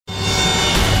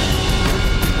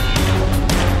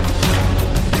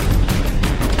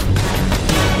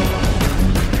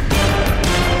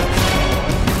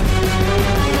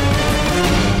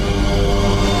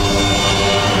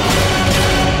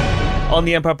On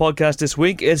the Empire podcast this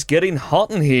week, it's getting hot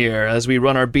in here as we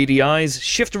run our beady eyes,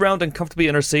 shift around uncomfortably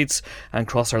in our seats, and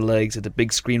cross our legs at the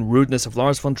big screen rudeness of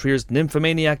Lars von Trier's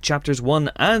Nymphomaniac chapters 1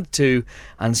 and 2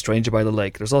 and Stranger by the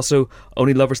Lake. There's also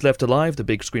Only Lovers Left Alive, the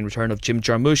big screen return of Jim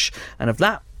Jarmusch, and if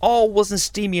that all wasn't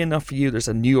steamy enough for you, there's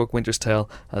a New York Winter's Tale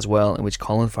as well, in which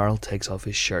Colin Farrell takes off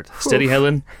his shirt. Steady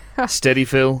Helen, steady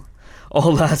Phil.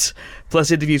 All that,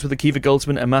 plus interviews with Akiva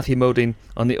Goldsman and Matthew Modine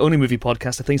on the only movie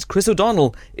podcast that thinks Chris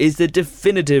O'Donnell is the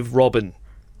definitive Robin.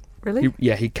 Really?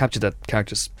 He captured that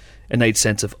character's innate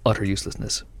sense of utter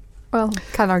uselessness. Well,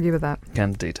 can't argue with that. Can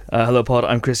indeed. Hello Pod,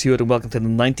 I'm Chris Hewitt and welcome to the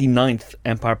 99th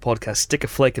Empire podcast. Stick a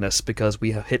flake in us because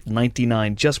we have hit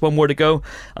 99. Just one more to go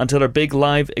until our big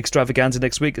live extravaganza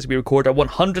next week as we record our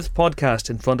 100th podcast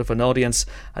in front of an audience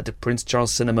at the Prince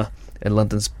Charles Cinema in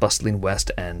London's bustling West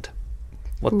End.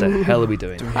 What the hell are we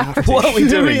doing? What are we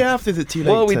doing? We have to. Is it too late?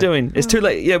 What are we doing? It's too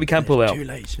late. Yeah, we can't pull out. Too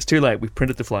late. It's too late. We've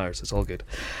printed the flyers. It's all good.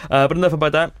 But enough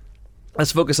about that.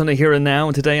 Let's focus on the here and now.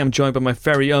 And today I'm joined by my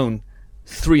very own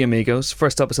Three Amigos.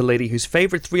 First up is a lady whose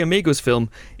favourite Three Amigos film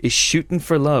is Shootin'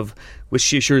 for Love, which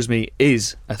she assures me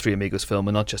is a Three Amigos film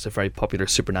and not just a very popular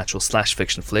supernatural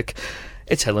 /fiction flick.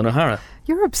 It's Helen O'Hara.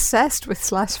 You're obsessed with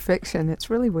 /fiction. It's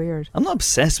really weird. I'm not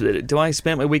obsessed with it. Do I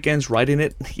spend my weekends writing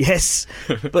it? Yes.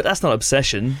 But that's not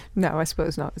obsession. No, I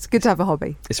suppose not. It's good to have a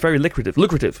hobby. It's very lucrative.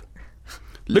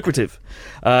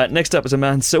 Next up is a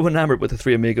man so enamoured with the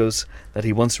Three Amigos that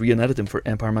he once reunited them for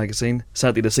Empire magazine.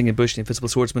 Sadly, the Singing Bush, the Invisible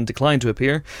Swordsman, declined to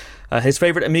appear. His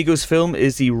favourite Amigos film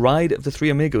is The Ride of the Three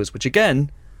Amigos, which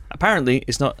again, apparently,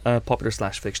 is not a popular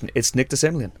 /fiction. It's Nick de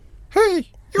Semlyen. Hey,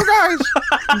 you guys,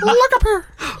 look up here.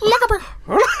 Look up here.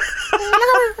 Look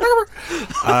up here.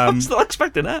 I was not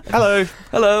expecting that.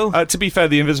 Hello. To be fair,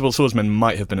 the Invisible Swordsman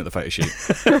might have been at the photo shoot.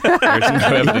 There is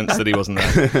no evidence that he wasn't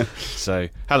there. So,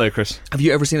 hello, Chris. Have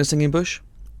you ever seen a Singing Bush?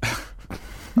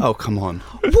 Oh, come on.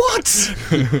 What?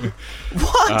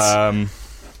 What?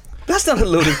 That's not a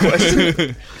loaded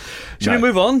question. Should we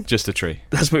move on? Just a tree.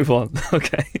 Let's move on.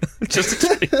 Okay. Just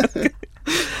a tree.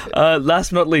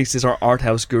 Last but not least is our art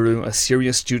house guru, a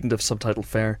serious student of subtitle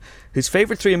fare, whose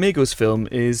favourite Three Amigos film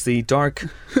is the dark,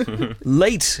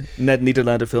 late Ned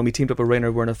Niederlander film. He teamed up with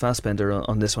Rainer Werner Fassbender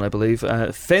on this one, I believe.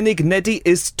 Pfennig Neddy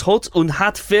ist tot und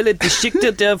hat viele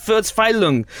Geschichte der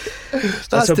Verzweiflung.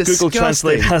 That's how Google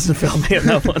Translate hasn't filmed me in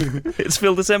that one. It's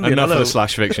Phil de Semlyen. Enough of the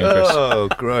 /fiction, Chris. Oh,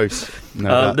 gross.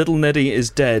 No, little Neddy is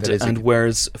dead and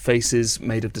wears faces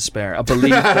made of despair. I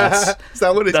believe that's is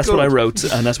that what it's that's called? what I wrote,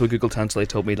 and that's what Google Translate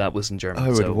told me that was in German. I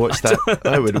would watch that.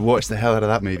 I would watch the hell out of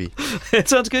that movie. It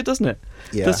sounds good, doesn't it?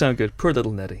 Yeah. It does sound good. Poor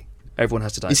little Neddy. Everyone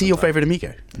has to die. Is he your sometime. favourite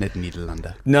amigo, Ned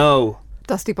Niederlander? No.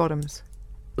 Dusty Bottoms.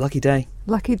 Lucky day.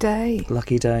 Lucky day.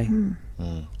 Lucky day.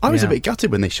 I was Yeah. a bit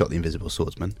gutted when they shot the Invisible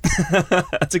Swordsman. That's a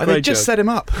And great they just joke. set him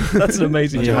up. That's an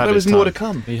amazing He joke. had There his was more to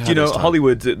time. come. He had Do you know, his time.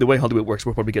 Hollywood, the way Hollywood works,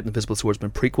 we'll probably get an Invisible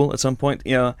Swordsman prequel at some point.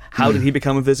 You know, how did he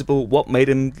become invisible? What made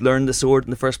him learn the sword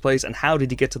in the first place? And how did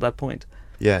he get to that point?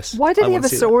 Yes. Why did I he want have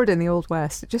to a see that. sword in the Old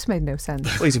West? It just made no sense.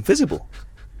 Well, he's invisible.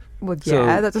 Well, So-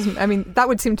 yeah, that doesn't. I mean, that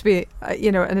would seem to be,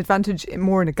 an advantage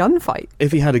more in a gunfight.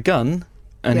 If he had a gun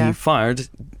and Yeah. he fired,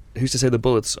 who's to say the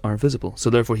bullets are invisible? So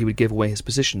therefore he would give away his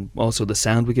position. Also the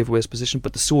sound would give away his position,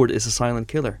 but the sword is a silent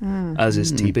killer, as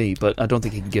is TB. But I don't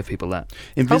think he can give people that.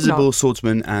 Invisible not.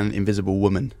 Swordsman and Invisible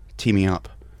Woman teaming up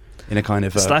in a kind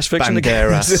of /fiction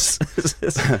Banderas,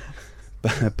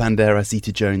 Bandera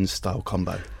Zeta-Jones style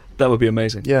combo. That would be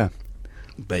amazing. Yeah.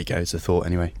 There you go, it's a thought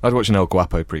anyway. I'd watch an El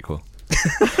Guapo prequel.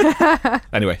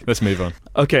 Anyway, let's move on.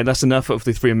 Okay, that's enough of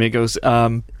the Three Amigos.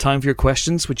 Time for your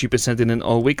questions, which you've been sending in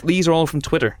all week. These are all from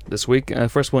Twitter this week.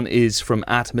 First one is from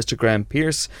 @Mr. Graham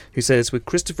Pierce, who says, with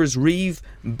Christopher's Reeve,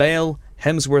 Bale,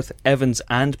 Hemsworth, Evans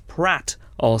and Pratt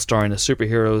all starring as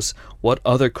superheroes, what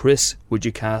other Chris would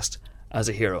you cast as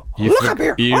a hero? You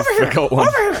forgot one.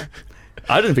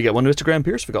 I didn't forget one. Mr. Graham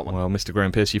Pierce forgot one. Well, Mr.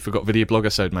 Graham Pierce, you forgot Video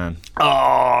Blogger Sode Man.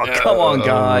 Oh, come on,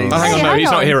 guys. Oh, hang on, Hey, no, hang he's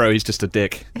not on. a hero, he's just a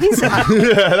dick. He's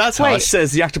That's Wait,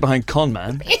 says the actor behind Con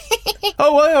Man.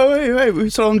 wait. We're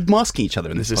sort of masking each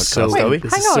other in this This is podcast, so. are we?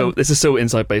 This Hang is so. on. This is so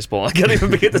inside baseball. I can't even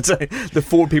begin to say the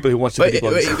four people who watched the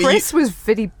video. Wait, blogs. Chris was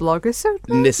Vidi Blogger, so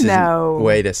No.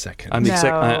 Wait a second. I'm the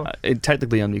No.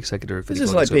 technically I'm the executor of This Video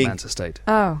is Bloggers like of being- Man's Estate.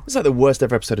 Oh. It's like the worst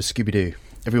ever episode of Scooby-Doo.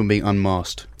 Everyone being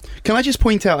unmasked. Can I just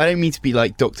point out, I don't mean to be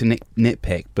like Dr.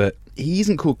 Nitpick, but he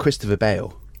isn't called Christopher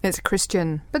Bale. It's a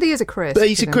Christian, but he is a Chris. But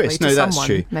he's a presumably, Chris. to No, that's someone,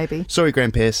 true. Maybe. Sorry,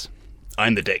 Graham Pierce.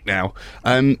 I'm the dick now.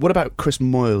 What about Chris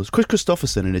Moyles? Chris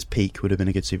Christopherson in his peak would have been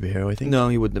a good superhero, I think. No,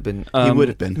 he wouldn't have been. He would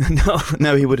have been.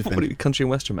 No, he would have been. Country and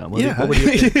Western man. Yeah. What would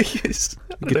he have been? Yes.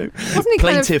 I don't know. Wasn't he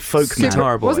Plaintive folk man.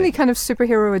 Guitar boy. Wasn't he kind of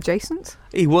superhero adjacent?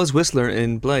 He was Whistler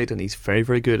in Blade, and he's very,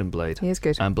 very good in Blade. He is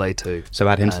good. And Blade 2. So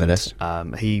add him to the list.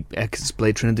 He exits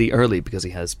Blade Trinity early because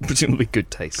he has presumably good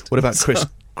taste. What about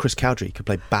Chris Cowdery? Could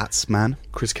play Batsman.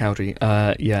 Chris Cowdery?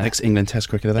 Yeah. Ex-England Test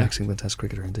cricketer there. Ex-England Test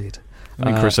cricketer, indeed. I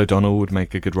think Chris O'Donnell would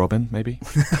make a good Robin, maybe.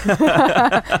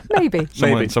 Maybe.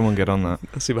 Someone get on that.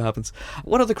 Let's see what happens.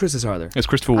 What other Chris's are there? There's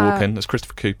Christopher Walken. There's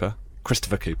Christopher Cooper.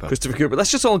 Christopher Cooper. Let's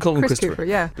just all call him Christopher. Cooper,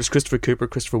 yeah. There's Christopher Cooper,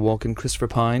 Christopher Walken, Christopher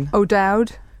Pine,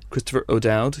 O'Dowd. Christopher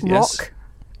O'Dowd. Yes. Rock.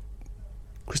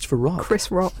 Christopher Rock. Chris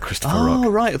Rock. Christopher Oh,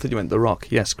 Rock. right. I thought you meant The Rock.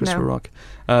 Yes, Christopher No. Rock.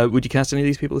 Would you cast any of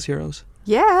these people as heroes?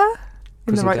 Yeah.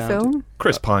 In Chris the right O'Dowd. film.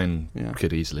 Chris Pine Yeah.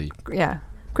 could easily Yeah.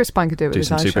 Chris Pine could do it with do his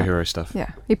some eyes shut. superhero stuff.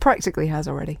 Yeah. He practically has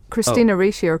already. Christina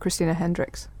Ricci or Christina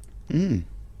Hendricks.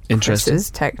 Interesting. Chris's,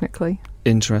 technically.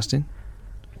 Interesting.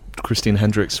 Christine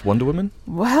Hendricks, Wonder Woman?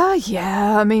 Well,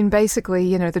 yeah. I mean,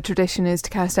 basically, the tradition is to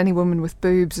cast any woman with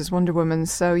boobs as Wonder Woman,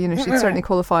 so, she'd certainly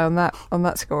qualify on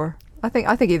that score. I think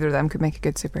either of them could make a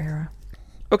good superhero.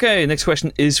 Okay, next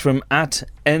question is from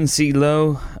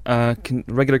 @NCLow,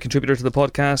 regular contributor to the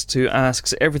podcast, who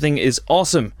asks, everything is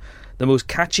awesome. The most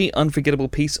catchy, unforgettable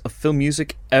piece of film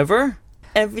music ever?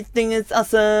 Everything is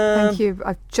awesome. Thank you.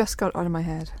 I've just got it out of my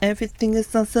head. Everything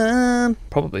is awesome.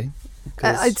 Probably.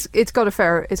 It's got a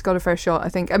fair shot, I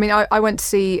think. I mean, I went to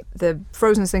see the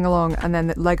Frozen sing-along and then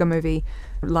the Lego movie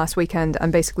last weekend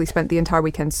and basically spent the entire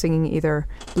weekend singing either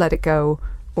Let It Go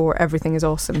or Everything is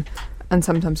Awesome, and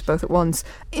sometimes both at once.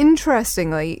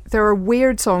 Interestingly, there are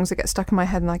weird songs that get stuck in my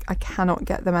head and I cannot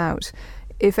get them out.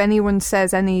 If anyone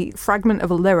says any fragment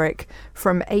of a lyric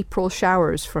from April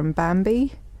Showers from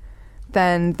Bambi,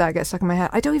 then that gets stuck in my head.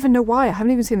 I don't even know why. I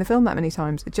haven't even seen the film that many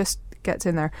times. It just gets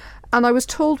in there. And I was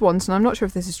told once, and I'm not sure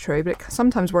if this is true, but it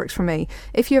sometimes works for me,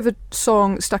 if you have a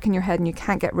song stuck in your head and you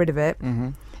can't get rid of it,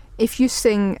 if you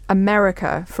sing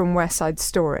America from West Side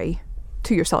Story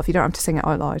to yourself, you don't have to sing it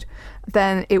out loud,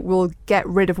 then it will get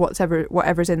rid of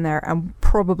whatever's in there and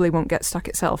probably won't get stuck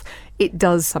itself. It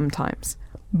does sometimes,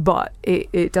 but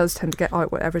it does tend to get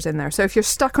out whatever's in there. So if you're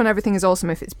stuck on Everything is Awesome,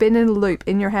 if it's been in a loop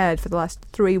in your head for the last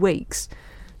 3 weeks,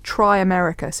 try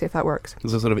America, see if that works.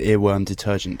 There's a sort of earworm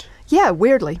detergent. Yeah,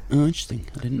 weirdly. Oh, interesting.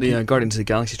 I didn't know. The Guardians of the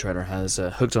Galaxy trailer has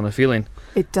Hooked on a Feeling.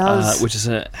 It does. Which is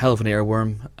a hell of an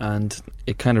earworm, and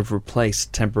it kind of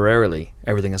replaced temporarily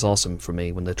Everything is Awesome for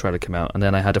me when the trailer came out, and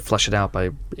then I had to flush it out by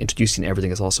introducing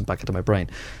Everything is Awesome back into my brain.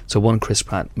 So one Chris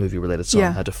Pratt movie related song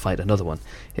had to fight another one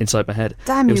inside my head.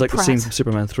 Damn it was you, like Pratt. the scene from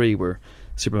Superman 3 where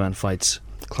Superman fights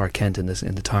Clark Kent in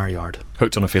the tire yard.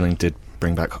 Hooked on a Feeling did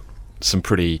bring back some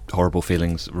pretty horrible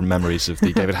feelings, memories of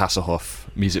the David Hasselhoff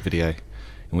music video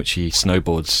in which he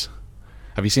snowboards.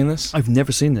 Have you seen this? I've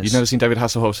never seen this. You've never seen David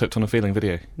Hasselhoff's Hooked on a Feeling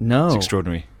video? No. It's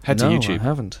extraordinary. Head to No, YouTube. I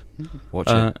haven't. Watch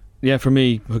it. Yeah, for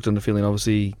me, Hooked on the Feeling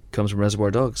obviously comes from Reservoir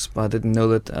Dogs, but I didn't know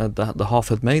that the Hoff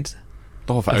had made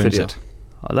The Hoff a owns video. it.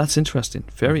 Oh, that's interesting.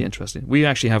 Very interesting. We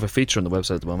actually have a feature on the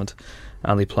website at the moment.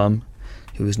 Ali Plum,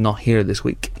 who is not here this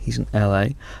week, he's in LA,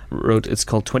 wrote, it's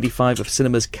called 25 of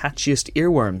Cinema's Catchiest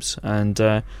Earworms,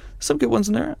 and some good ones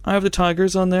in there. Eye of the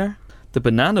Tigers on there. The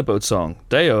Banana Boat song.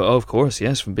 Deo, of course,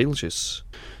 yes, from Beetlejuice.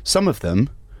 Some of them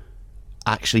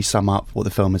actually sum up what the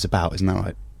film is about, isn't that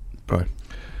right, bro?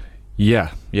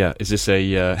 Yeah. Is this a...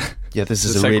 Yeah, this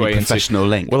is a a really segue into- professional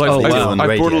link. Well, Oh, I've wow. on the brought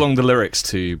radio. along the lyrics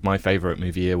to my favourite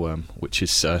movie earworm, which is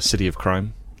City of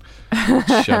Crime, which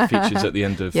features at the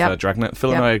end of Yep. Dragnet.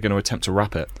 Phil and Yep. I are going to attempt to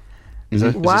rap it. Mhm.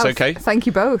 Is Wow. this okay? Thank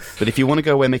you both. But if you want to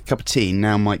go away and make a cup of tea,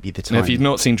 now might be the time. Now, if you've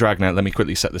not seen Dragnet, let me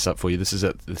quickly set this up for you. This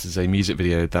is a music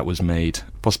video that was made,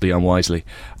 possibly unwisely,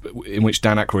 in which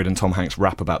Dan Aykroyd and Tom Hanks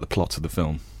rap about the plot of the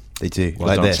film They do, while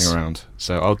like dancing this. around.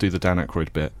 So I'll do the Dan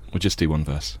Aykroyd bit. We'll just do one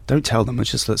verse. Don't tell them,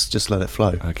 let's just let it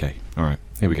flow. Okay, all right,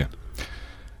 here we go.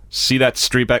 See that,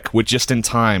 Strebeck? We're just in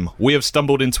time. We have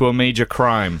stumbled into a major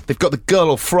crime. They've got the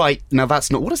girl of fright. Now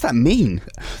that's not... What does that mean?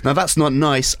 Now that's not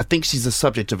nice. I think she's the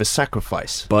subject of a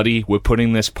sacrifice. Buddy, we're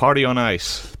putting this party on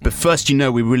ice. But first,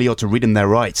 we really ought to read them their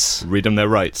rights. Read them their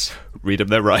rights. Read them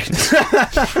their rights.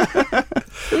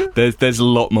 There's a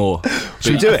lot more.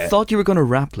 Should we do I it? thought you were going to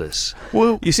rap this.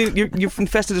 Well, You see, you've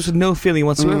infested us with no feeling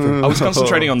whatsoever. I was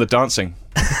concentrating on the dancing.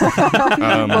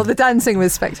 Well, the dancing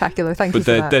was spectacular. Thank you But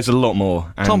for that. there's a lot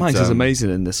more. And, Tom Hanks is amazing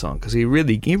in this song because he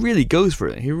really goes for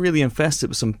it. He really infests it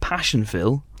with some passion,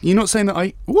 Phil. you're not saying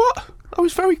that What? I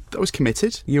was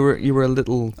committed. You were a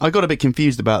little... I got a bit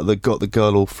confused about got the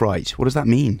girl all fright. What does that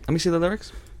mean? Let me see the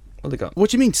lyrics. What have they got? What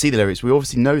do you mean, see the lyrics? We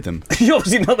obviously know them. You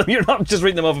obviously know them. You're not just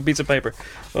reading them off a piece of paper.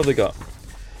 What have they got?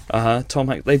 Tom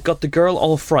Hanks. They've got the girl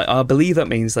all frightened. I believe that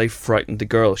means they've frightened the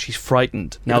girl. She's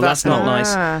frightened. Now, that's not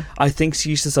nice. I think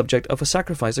she's the subject of a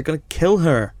sacrifice. They're going to kill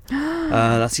her.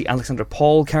 That's the Alexandra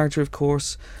Paul character, of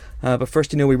course. But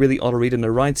first, we really ought to read them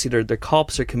their rights. Either their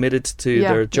cops are committed to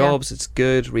their jobs. It's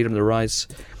good. Read them their rights.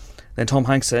 Then Tom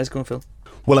Hanks says, go on, Phil.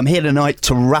 Well, I'm here tonight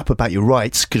to rap about your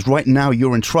rights, because right now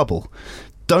you're in trouble.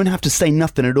 Don't have to say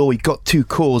nothing at all. You got 2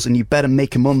 calls, and you better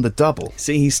make them on the double.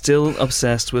 See, he's still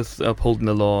obsessed with upholding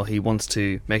the law. He wants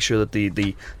to make sure that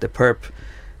the perp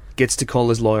gets to call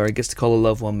his lawyer, gets to call a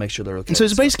loved one, make sure they're okay. And so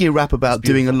it's basically a rap about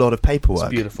doing a lot of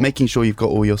paperwork, making sure you've got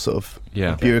all your sort of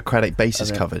bureaucratic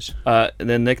bases covered. And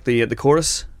then Nick, the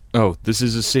chorus. Oh, this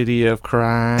is a city of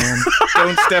crime.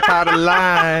 Don't step out of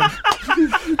line.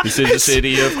 This is a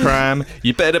city of crime.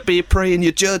 You better be praying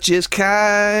your judge is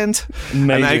kind.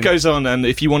 Amazing. And then it goes on, and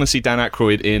if you want to see Dan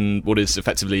Aykroyd in what is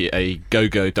effectively a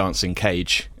go-go dancing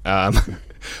cage,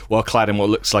 while clad in what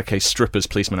looks like a stripper's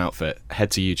policeman outfit, head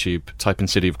to YouTube, type in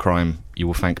City of Crime. You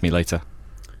will thank me later.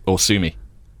 Or sue me.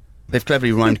 They've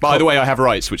cleverly rhymed. By the way, I have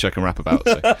rights, which I can rap about.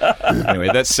 So. Anyway,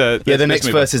 that's the next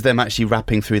verse is them actually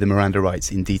rapping through the Miranda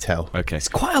rights in detail. Okay, it's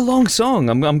quite a long song.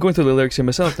 I'm going through the lyrics here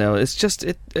myself now. It's just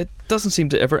it doesn't seem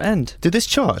to ever end. Did this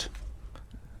chart?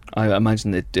 I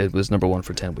imagine it was number 1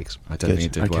 for 10 weeks. I don't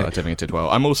think it did well.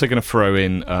 I'm also going to throw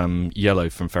in Yellow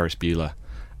from Ferris Bueller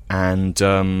and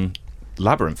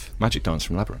Labyrinth, Magic Dance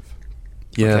from Labyrinth.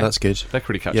 Yeah, that's good. They're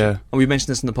pretty catchy. Yeah. And we mentioned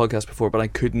this in the podcast before, but I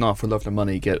could not, for love nor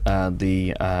money, get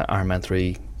the Iron Man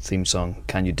 3 theme song,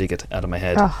 Can You Dig It, out of my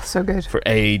head. Oh, so good. For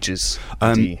ages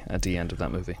at the end of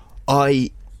that movie.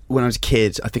 When I was a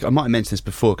kid, I think I might have mentioned this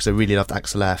before, because I really loved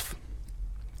Axel F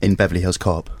in Beverly Hills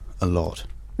Cop a lot.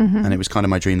 Mm-hmm. And it was kind of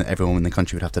my dream that everyone in the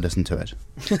country would have to listen to it.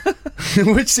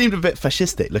 Which seemed a bit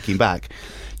fascistic looking back.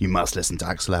 You must listen to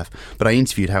Axel F. But I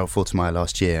interviewed Harold Faltermeyer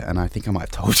last year, and I think I might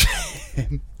have told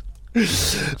him. I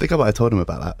think I might have told him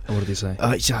about that. And what did he say?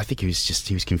 I think he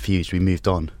was confused. We moved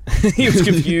on. He was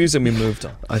confused and we moved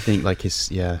on. I think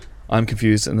I'm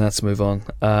confused, and let's move on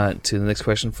to the next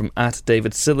question from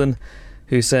 @DavidSillen,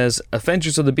 who says,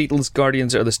 Avengers are the Beatles,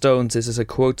 Guardians are the Stones. This is a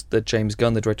quote that James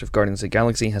Gunn, the director of Guardians of the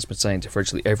Galaxy, has been saying to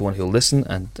virtually everyone who'll listen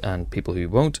and people who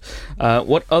won't.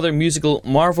 What other musical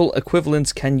Marvel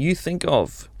equivalents can you think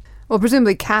of? Well,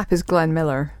 presumably Cap is Glenn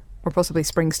Miller. Or possibly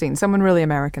Springsteen. Someone really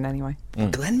American, anyway.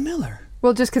 Glenn Miller?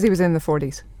 Well, just because he was in the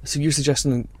 40s. So you're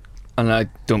suggesting, and I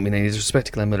don't mean any disrespect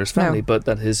to Glenn Miller's family, but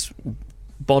that his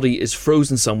body is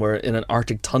frozen somewhere in an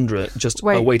Arctic tundra, just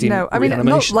awaiting no, I mean,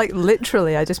 reanimation. not like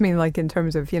literally. I just mean like in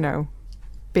terms of,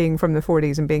 being from the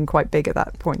 40s and being quite big at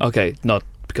that point. Okay, not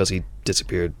because he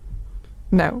disappeared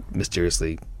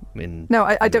mysteriously in... No,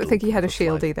 I don't think he had a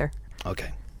shield either.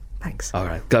 Okay. Thanks. All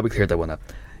right, glad we cleared that one up.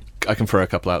 I can throw a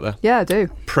couple out there. Yeah, I do.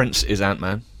 Prince is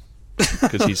Ant-Man.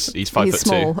 Because he's 5'2". He's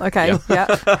small, okay, yeah.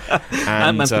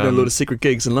 Ant-Man's been doing a load of secret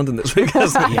gigs in London this week,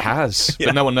 hasn't he? He has,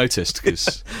 but no one noticed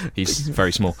because he's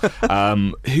very small.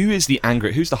 Who's the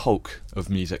Hulk of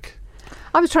music?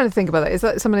 I was trying to think about that. Is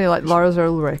that somebody like Lars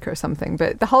Ulrich or something?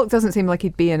 But the Hulk doesn't seem like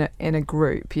he'd be in a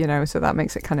group, so that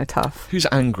makes it kind of tough. Who's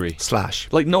angry? Slash.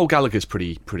 Like Noel Gallagher's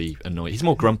pretty annoying. He's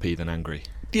more grumpy than angry.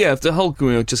 Yeah, if the Hulk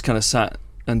just kind of sat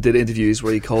and did interviews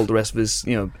where he called the rest of his,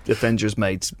 Avengers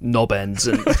mates knob ends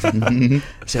and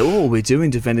said, "Oh, we're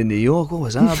doing Defending New York. What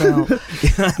was that about?"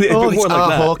 It's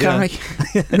Hawkeye.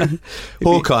 Yeah.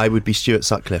 Hawkeye would be Stuart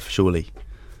Sutcliffe, surely.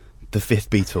 The fifth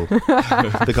Beatle.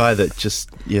 The guy that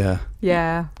just, Yeah.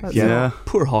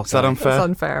 Poor Hawkeye. Is that unfair? That's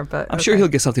unfair, but I'm sure he'll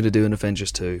get something to do in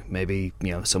Avengers 2. Maybe,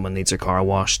 someone needs their car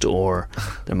washed, or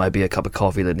there might be a cup of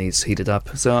coffee that needs heated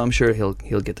up. So I'm sure he'll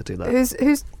get to do that.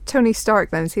 Who's Tony Stark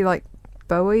then? Is he like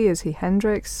Bowie? Is he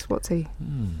Hendrix? What's he?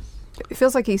 It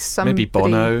feels like he's somebody. Maybe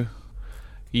Bono.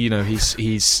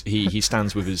 He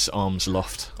stands with his arms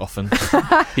aloft often.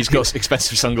 He's got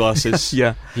expensive sunglasses.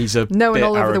 Yeah. He's a known bit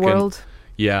all over arrogant. the world.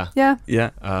 Yeah.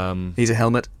 He's a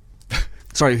helmet.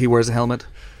 Sorry, he wears a helmet.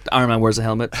 Iron Man wears a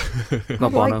helmet.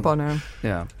 Not Bono. Like Bono.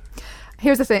 Yeah.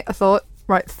 Here's the thing. I thought,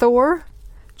 right, Thor,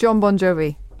 John Bon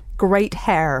Jovi, great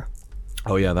hair.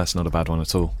 Oh yeah, that's not a bad one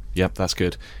at all. Yep, that's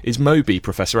good. Is Moby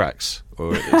Professor X?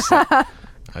 Or is that,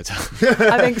 I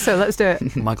think so. Let's do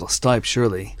it. Michael Stipe,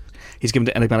 surely. He's given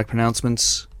to enigmatic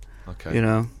pronouncements. Okay.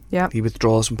 Yeah. He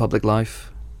withdraws from public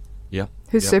life. Yeah.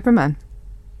 Who's Superman?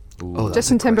 Ooh,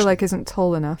 Justin Timberlake isn't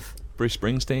tall enough. Bruce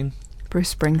Springsteen.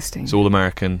 It's all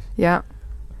American. Yeah.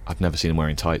 I've never seen him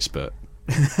wearing tights, but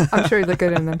I'm sure he'd look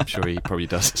good in them. I'm sure he probably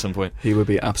does at some point. He would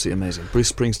be absolutely amazing.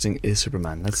 Bruce Springsteen is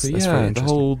Superman. That's very the interesting.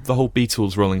 whole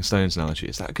Beatles Rolling Stones analogy,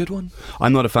 is that a good one?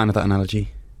 I'm not a fan of that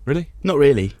analogy. Really? Not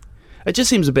really. It just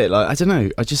seems a bit like, I don't know,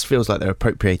 it just feels like they're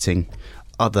appropriating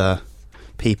other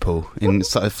people in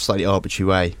sort of slightly arbitrary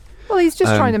way. Well, he's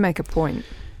just trying to make a point.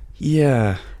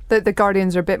 Yeah. The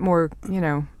Guardians are a bit more,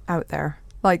 out there.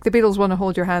 Like, the Beatles want to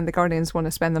hold your hand, the Guardians want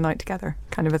to spend the night together,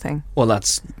 kind of a thing. Well,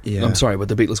 that's... Yeah. I'm sorry, but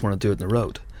the Beatles want to do it in the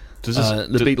road. The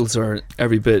Beatles are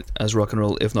every bit as rock and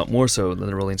roll, if not more so, than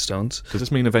the Rolling Stones. Does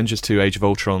this mean Avengers 2 Age of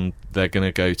Ultron, they're going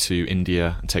to go to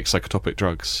India and take psychotropic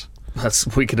drugs?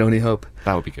 We could only hope.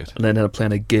 That would be good. And then end up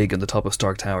playing a gig on the top of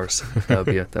Stark Towers.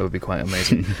 That would be quite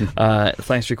amazing.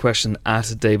 Thanks for your question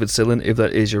at David Sillen, if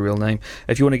that is your real name.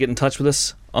 If you want to get in touch with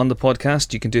us on the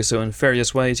podcast, you can do so in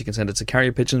various ways. You can send it to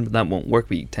carrier pigeon, but that won't work.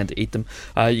 We tend to eat them.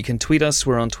 You can tweet us.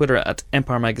 We're on Twitter at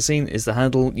Empire Magazine is the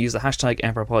handle. Use the hashtag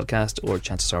Empire Podcast, or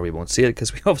chances are we won't see it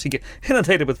because we obviously get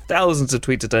inundated with thousands of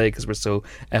tweets a day because we're so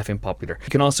effing popular. You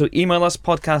can also email us,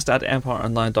 podcast at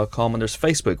empireonline.com, and there's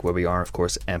Facebook where we are, of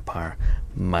course, Empire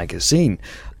Magazine.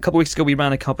 A couple of weeks ago we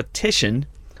ran a competition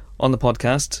on the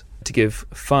podcast to give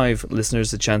 5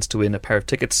 listeners the chance to win a pair of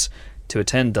tickets to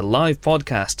attend the live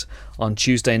podcast on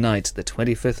Tuesday night, the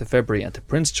 25th of February at the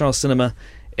Prince Charles Cinema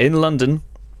in London.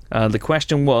 The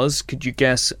question was, could you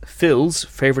guess Phil's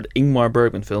favourite Ingmar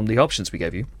Bergman film? The options we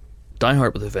gave you: Die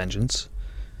Hard with a Vengeance,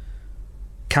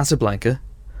 Casablanca,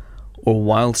 or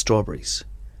Wild Strawberries.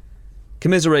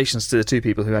 Commiserations to the 2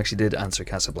 people who actually did answer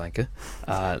Casablanca.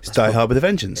 It's Die Hard with a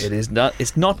Vengeance. It is not.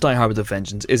 It's not Die Hard with a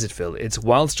Vengeance, is it, Phil? It's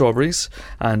Wild Strawberries.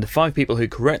 And 5 people who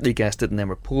correctly guessed it and then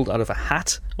were pulled out of a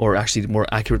hat, or actually more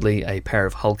accurately, a pair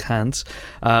of Hulk hands,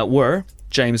 were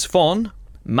James Fawn,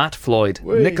 Matt Floyd,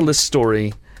 Nicholas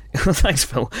Story, thanks,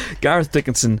 Phil, Gareth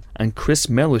Dickinson, and Chris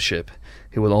Mellowship,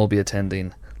 who will all be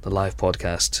attending the live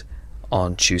podcast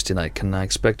on Tuesday night. Can I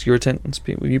expect your attendance?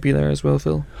 Will you be there as well,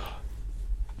 Phil?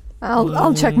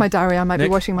 I'll check my diary. I might Nick,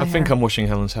 be washing my hair. I think I'm washing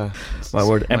Helen's hair. My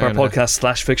word, Empire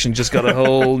Podcast / fiction just got a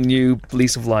whole new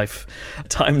lease of life.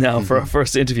 Time now for our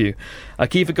first interview.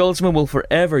 Akiva Goldsman will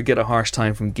forever get a harsh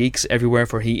time from geeks everywhere,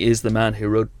 for he is the man who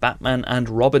wrote Batman and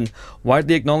Robin.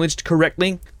 Widely acknowledged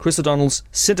correctly, Chris O'Donnell's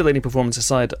scintillating performance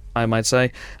aside, I might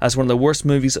say, as one of the worst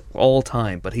movies of all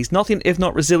time. But he's nothing if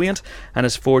not resilient, and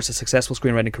has forged a successful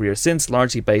screenwriting career since,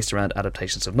 largely based around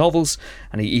adaptations of novels,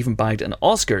 and he even bagged an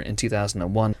Oscar in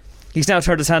 2001. He's now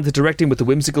turned his hand to directing with the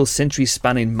whimsical,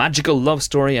 century-spanning magical love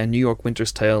story A New York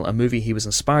Winter's Tale, a movie he was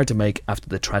inspired to make after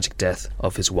the tragic death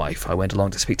of his wife. I went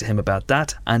along to speak to him about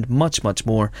that and much, much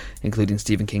more, including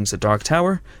Stephen King's The Dark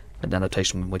Tower, an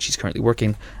adaptation on which he's currently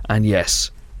working, and yes,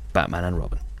 Batman and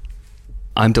Robin.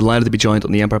 I'm delighted to be joined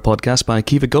on the Empire Podcast by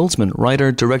Akiva Goldsman,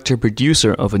 writer, director,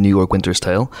 producer of A New York Winter's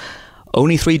Tale.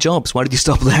 Only 3 jobs. Why did you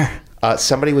stop there?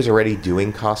 Somebody was already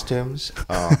doing costumes.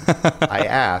 I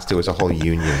asked. It was a whole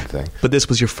union thing. But this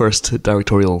was your first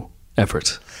directorial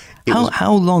effort.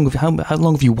 How long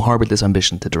have you harbored this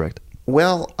ambition to direct?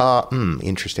 Well,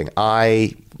 interesting.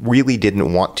 I really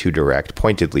didn't want to direct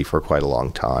pointedly for quite a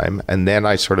long time. And then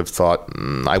I sort of thought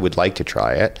I would like to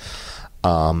try it.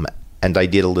 And I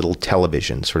did a little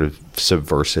television sort of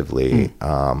subversively.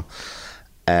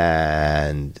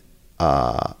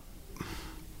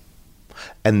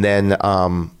 And then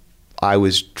I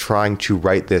was trying to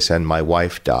write this and my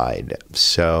wife died.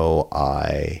 So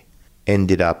I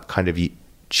ended up kind of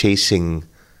chasing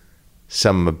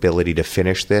some ability to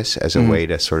finish this as a way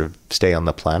to sort of stay on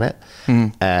the planet.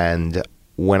 And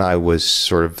when I was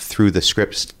sort of through the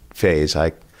script phase,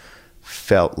 I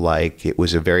felt like it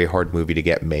was a very hard movie to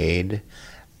get made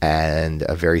and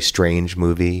a very strange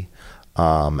movie,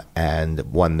 and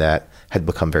one that had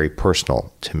become very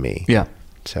personal to me. Yeah.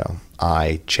 So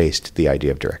I chased the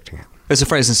idea of directing it. It's a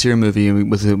very sincere movie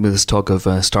with this talk of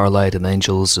starlight and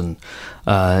angels, and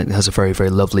it has a very,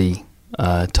 very lovely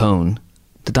tone.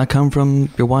 Did that come from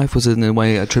your wife? Was it in a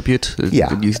way a tribute?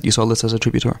 Yeah. You saw this as a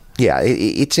tribute to her? Yeah,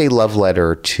 it's a love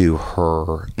letter to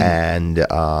her, and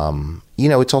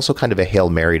it's also kind of a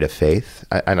Hail Mary to faith.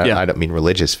 I don't mean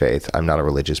religious faith. I'm not a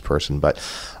religious person, but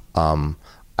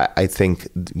I think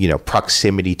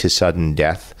proximity to sudden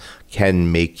death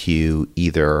can make you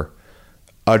either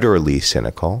utterly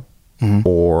cynical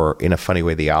or, in a funny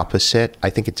way, the opposite. I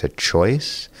think it's a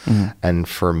choice. And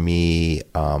for me,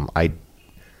 I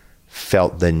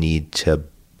felt the need to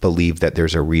believe that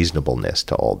there's a reasonableness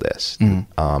to all this.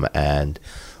 And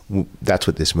that's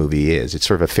what this movie is. It's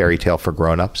sort of a fairy tale for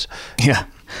grown-ups. Yeah.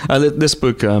 This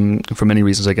book, for many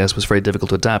reasons, I guess, was very difficult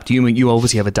to adapt. You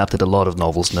obviously have adapted a lot of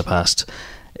novels in the past.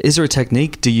 Is there a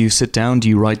technique? Do you sit down? Do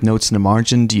you write notes in the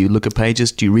margin? Do you look at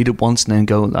pages? Do you read it once and then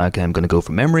go, okay, I'm going to go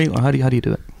from memory? Or how do you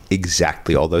do it?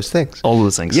 Exactly all those things. All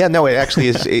those things. Yeah, no, it actually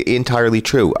is entirely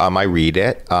true. I read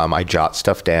it. I jot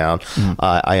stuff down.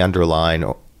 I underline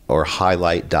or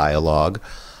highlight dialogue.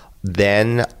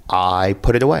 then I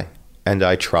put it away. And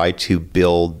I try to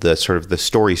build the sort of the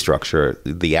story structure,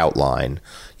 the outline,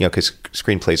 because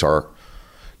screenplays are,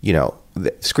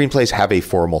 screenplays have a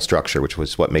formal structure, which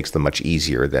was what makes them much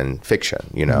easier than fiction,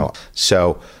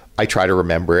 So I try to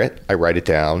remember it, I write it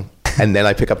down, and then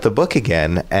I pick up the book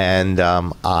again, and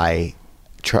I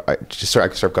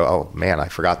sort of go, oh man, I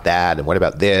forgot that, and what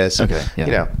about this? Okay,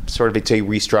 yeah. Sort of it's a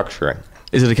restructuring.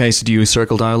 Is it a case, do you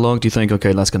circle dialogue? Do you think,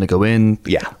 okay, that's going to go in?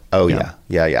 Yeah. Oh, yeah.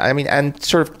 I mean, and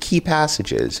sort of key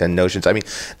passages and notions. I mean,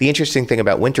 the interesting thing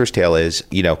about Winter's Tale is,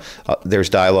 there's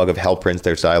dialogue of Hellprince,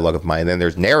 there's dialogue of mine, and then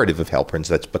there's narrative of Hellprince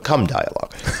that's become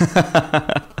dialogue.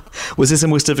 Was this the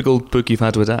most difficult book you've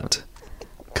had to adapt?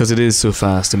 Because it is so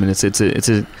fast. I mean, it's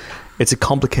a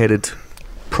complicated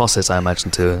process, I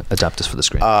imagine, to adapt this for the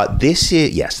screen.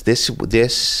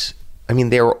 This. I mean,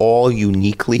 they're all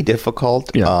uniquely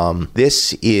difficult. Yeah.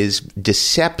 This is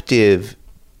deceptive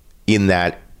in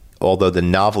that, although the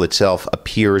novel itself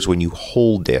appears when you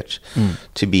hold it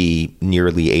to be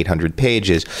nearly 800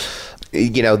 pages,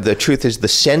 the truth is the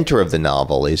center of the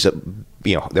novel is,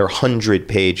 there are hundreds of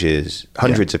pages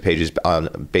based on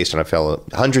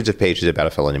hundreds of pages about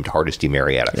a fellow named Hardesty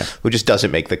Marietta, who just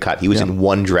doesn't make the cut. He was in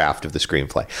one draft of the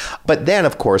screenplay. But then,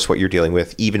 of course, what you're dealing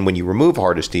with, even when you remove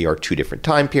Hardesty, are two different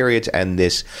time periods and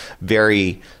this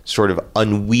very sort of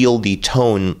unwieldy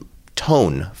tone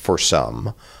for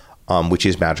some, which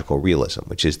is magical realism,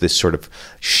 which is this sort of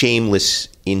shameless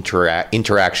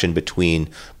interaction between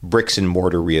bricks and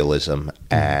mortar realism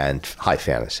and high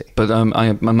fantasy. But I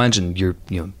imagine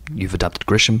you've adapted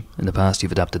Grisham in the past.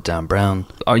 You've adapted Dan Brown.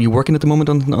 Are you working at the moment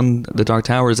on the Dark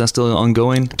Tower? Is that still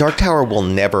ongoing? Dark Tower will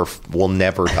never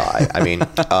die. I mean,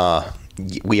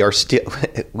 we are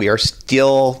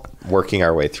still working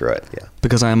our way through it. Yeah,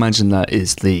 because I imagine that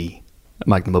is the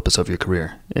magnum opus of your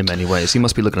career in many ways. You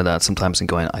must be looking at that sometimes and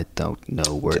going, I don't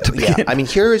know where to begin. Yeah, I mean,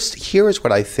 here is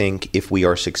what I think, if we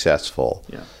are successful,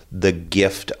 the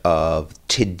gift of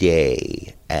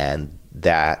today and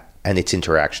its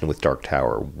interaction with Dark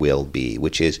Tower will be,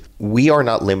 which is we are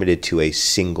not limited to a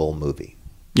single movie.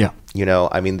 Yeah.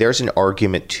 I mean, there's an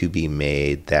argument to be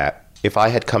made that if I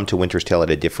had come to Winter's Tale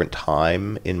at a different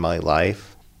time in my life,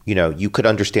 you could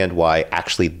understand why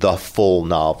actually the full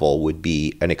novel would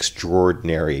be an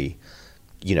extraordinary,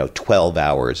 12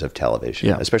 hours of television,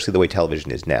 especially the way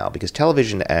television is now, because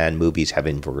television and movies have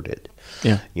inverted.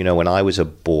 Yeah. When I was a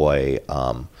boy,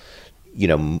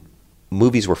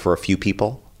 movies were for a few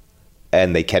people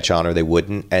and they catch on or they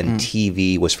wouldn't, and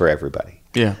TV was for everybody.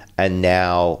 Yeah. And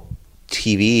now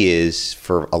TV is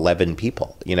for 11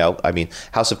 people. I mean,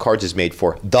 House of Cards is made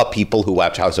for the people who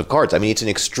watch House of Cards. I mean, it's an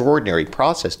extraordinary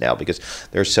process now because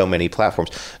there's so many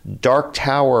platforms. Dark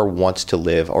Tower wants to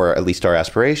live, or at least our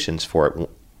aspirations for it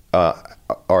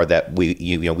are that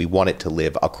we want it to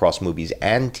live across movies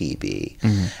and TV.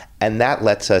 And that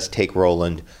lets us take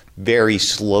Roland very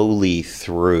slowly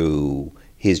through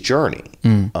his journey,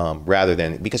 rather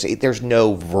than, because there's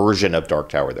no version of Dark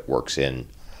Tower that works in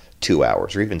 2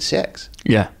 hours or even 6.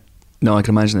 Yeah. No, I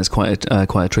can imagine it's quite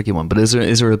a tricky one. But is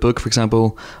there a book, for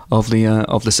example, of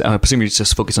this? I presume you're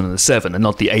just focusing on the 7 and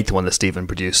not the 8th one that Stephen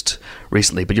produced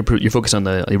recently. But you're focused on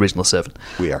the original 7.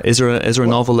 We are. Is there a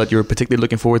novel that you're particularly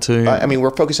looking forward to? I mean,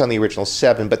 we're focused on the original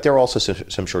 7, but there are also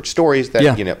some short stories that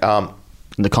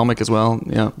And the comic as well,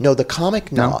 yeah. No, the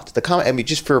comic not. No? The comic, I mean,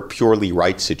 just for purely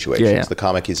rights situations, the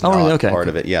comic is not part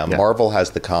of it. Yeah, Marvel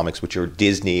has the comics, which are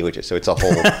Disney, so it's a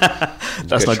whole...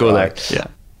 Let's not go there. Yeah.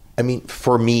 I mean,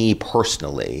 for me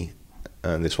personally,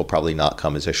 and this will probably not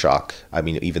come as a shock, I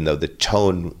mean, even though the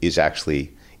tone is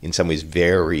actually in some ways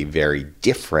very, very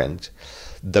different,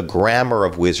 the grammar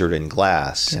of Wizard and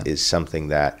Glass is something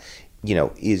that,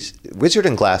 is... Wizard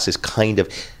and Glass is kind of...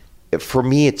 For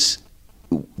me,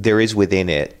 there is within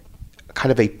it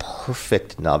kind of a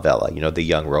perfect novella, the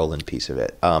young Roland piece of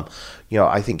it.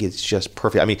 I think it's just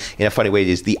perfect. I mean, in a funny way, it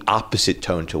is the opposite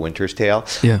tone to Winter's Tale,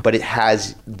 but it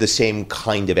has the same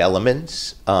kind of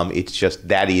elements. It's just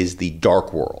that is the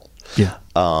dark world. Yeah.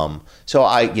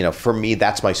 So for me,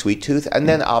 that's my sweet tooth. And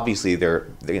then obviously there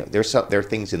are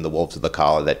things in The Wolves of the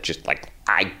Collar that just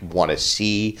I want to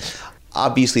see.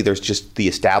 Obviously, there's just the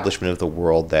establishment of the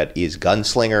world that is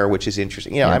Gunslinger, which is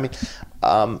interesting. I mean,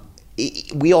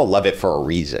 we all love it for a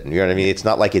reason. You know what I mean? It's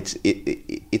not like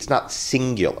it's not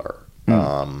singular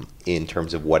in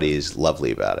terms of what is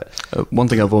lovely about it. One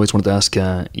thing I've always wanted to ask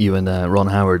you and Ron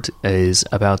Howard is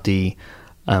about we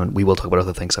will talk about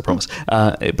other things, I promise,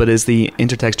 but is the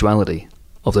intertextuality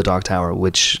of The Dark Tower,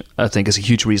 which I think is a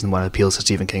huge reason why it appeals to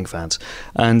Stephen King fans.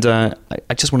 And I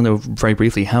just want to know very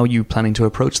briefly, how are you planning to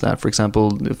approach that? For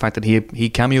example, the fact that he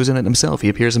cameos in it himself, he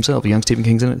appears himself, young Stephen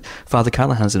King's in it, Father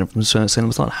Callahan's in it from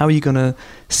Cinema Thought. How are you going to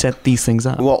set these things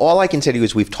up? Well, all I can say to you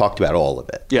is we've talked about all of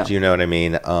it. Yeah. Do you know what I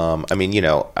mean?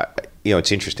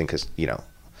 It's interesting because,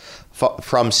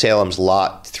 from Salem's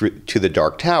Lot through to The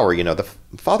Dark Tower, the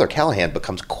Father Callahan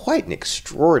becomes quite an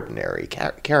extraordinary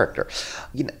character.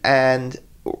 And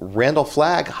Randall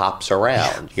Flagg hops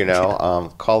around,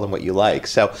 call him what you like.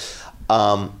 So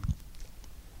I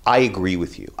agree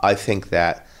with you. I think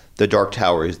that The Dark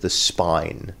Tower is the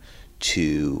spine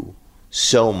to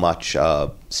so much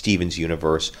of Stephen's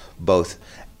universe, both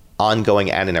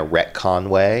ongoing and in a retcon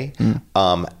way.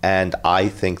 And I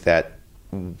think that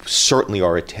certainly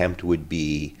our attempt would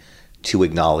be to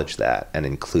acknowledge that and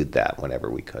include that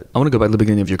whenever we could. I want to go back to the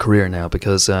beginning of your career now,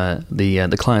 because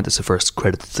the Client is the first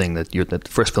credited thing the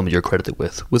first film that you're credited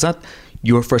with. Was that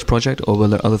your first project, or were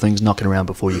there other things knocking around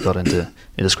before you got into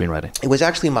screenwriting? It was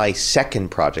actually my second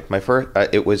project. My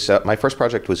first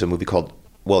project was a movie called,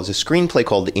 well, it was a screenplay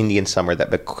called Indian Summer that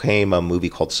became a movie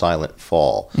called Silent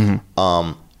Fall.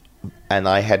 And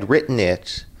I had written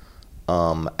it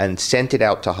and sent it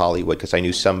out to Hollywood because I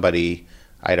knew somebody.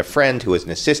 I had a friend who was an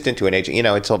assistant to an agent.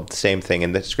 It's all the same thing.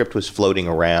 And the script was floating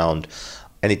around,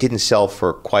 and it didn't sell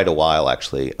for quite a while,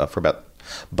 actually,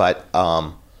 but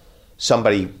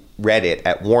somebody read it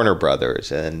at Warner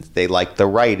Brothers, and they liked the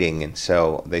writing, and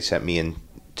so they sent me in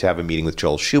to have a meeting with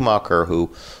Joel Schumacher, who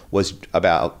was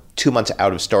about 2 months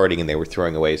out of starting, and they were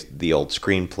throwing away the old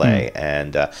screenplay.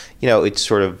 And, it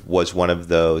sort of was one of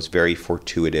those very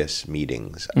fortuitous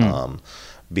meetings.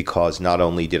 Because not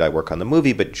only did I work on the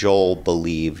movie, but Joel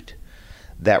believed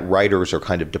that writers are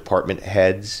kind of department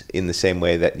heads in the same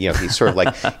way that, he's sort of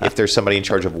like, if there's somebody in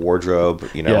charge of wardrobe,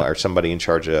 or somebody in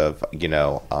charge of,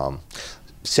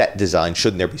 set design,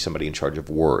 shouldn't there be somebody in charge of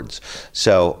words?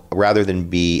 So rather than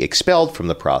be expelled from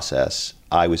the process,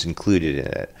 I was included in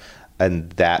it. And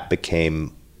that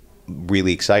became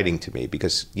really exciting to me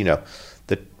because,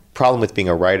 the problem with being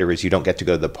a writer is you don't get to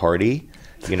go to the party.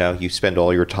 You spend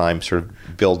all your time sort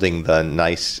of building the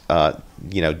nice,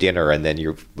 dinner, and then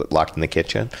you're locked in the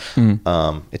kitchen.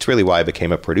 It's really why I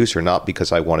became a producer, not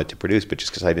because I wanted to produce, but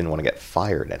just because I didn't want to get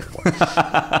fired anymore.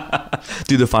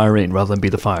 Do the firing rather than be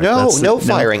the fired. No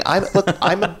firing.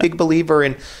 I'm a big believer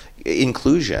in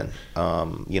inclusion.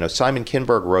 Simon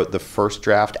Kinberg wrote the first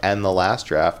draft and the last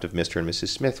draft of Mr. and Mrs.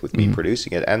 Smith with me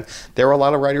producing it, and there were a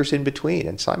lot of writers in between,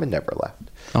 and Simon never left.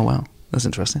 Oh, wow. That's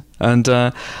interesting. And,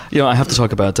 I have to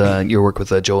talk about your work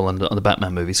with Joel on the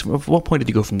Batman movies. At what point did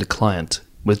you go from The Client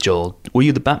with Joel? Were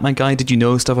you the Batman guy? Did you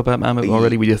know stuff about Batman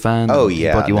already? Were you a fan? Oh,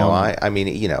 yeah. I mean,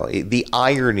 the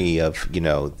irony of,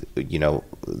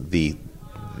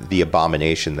 the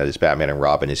abomination that is Batman and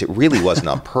Robin is it really wasn't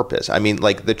on purpose. I mean,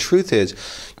 like, the truth is,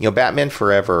 Batman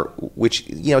Forever, which,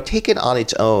 taken on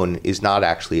its own is not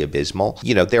actually abysmal.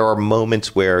 There are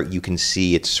moments where you can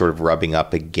see it's sort of rubbing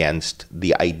up against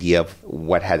the idea of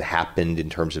what had happened in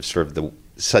terms of sort of the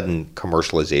sudden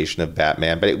commercialization of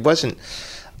Batman, but it wasn't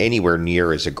anywhere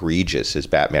near as egregious as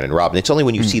Batman and Robin. It's only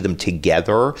when you see them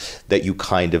together that you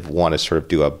kind of want to sort of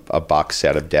do a box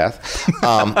set of death.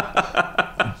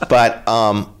 But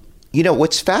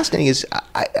what's fascinating is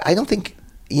I don't think,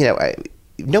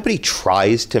 nobody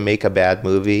tries to make a bad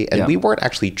movie, and we weren't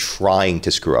actually trying to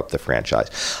screw up the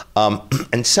franchise.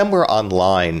 And somewhere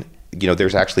online,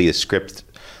 there's actually a script.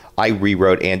 I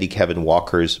rewrote Andy Kevin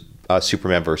Walker's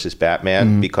Superman versus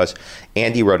Batman because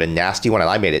Andy wrote a nasty one and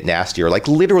I made it nastier, like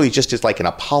literally just as like an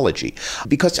apology,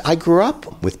 because I grew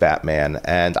up with Batman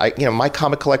and my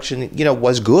comic collection,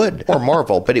 was good, or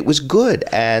Marvel, but it was good.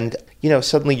 And,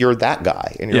 suddenly you're that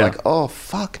guy and you're like, oh,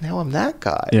 fuck, now I'm that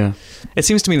guy. Yeah. It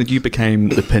seems to me that you became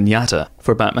the piñata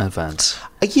for Batman fans.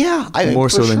 More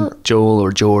so than Joel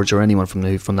or George or anyone from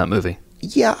that movie.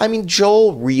 Yeah, I mean,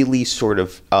 Joel really sort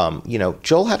of,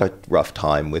 Joel had a rough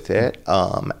time with it.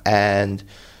 And,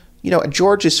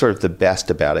 George is sort of the best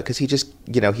about it because he just,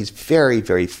 he's very,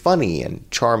 very funny and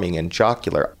charming and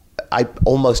jocular. I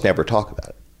almost never talk about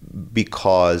it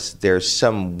because there's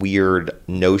some weird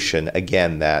notion,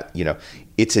 again, that,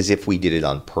 it's as if we did it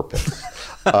on purpose.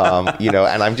 And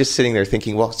I'm just sitting there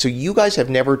thinking, well, so you guys have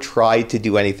never tried to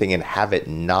do anything and have it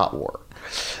not work.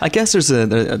 I guess there's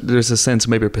a sense,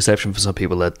 maybe a perception for some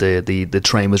people that the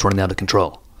train was running out of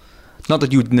control. Not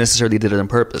that you necessarily did it on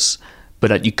purpose, but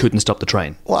that you couldn't stop the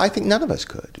train. Well, I think none of us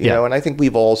could, you know, and I think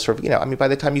we've all sort of, by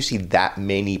the time you see that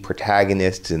many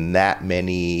protagonists and that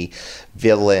many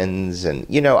villains and,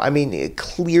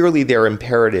 clearly there are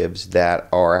imperatives that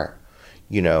are,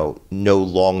 no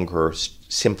longer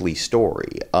simply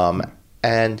story.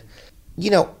 And,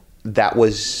 that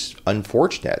was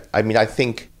unfortunate. I mean, I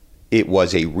think it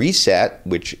was a reset,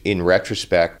 which in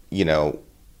retrospect,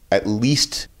 at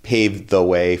least paved the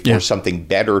way for something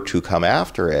better to come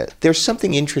after it. There's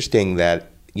something interesting that,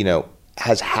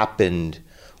 has happened,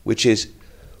 which is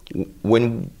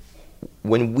when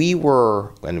we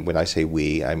were, and when I say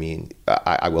we, I mean,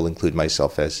 I will include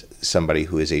myself as somebody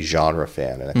who is a genre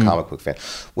fan and a comic book fan.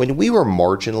 When we were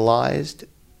marginalized,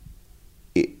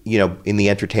 in the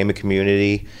entertainment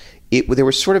community, there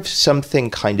was sort of something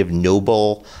kind of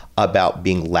noble about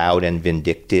being loud and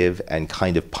vindictive and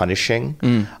kind of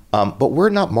punishing. But we're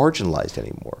not marginalized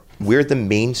anymore. We're the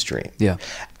mainstream. Yeah.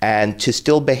 And to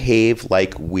still behave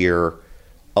like we're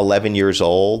 11 years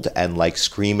old and like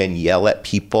scream and yell at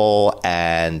people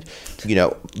and,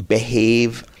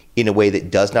 behave in a way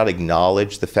that does not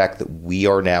acknowledge the fact that we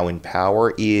are now in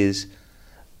power is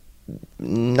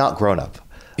not grown up.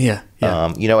 Yeah.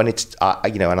 And it's, I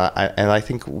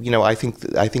think,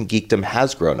 I think geekdom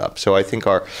has grown up. So I think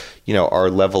our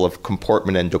level of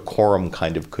comportment and decorum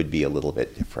kind of could be a little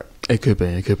bit different. It could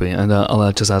be. And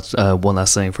I'll just add one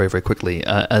last thing very, very quickly.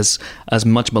 As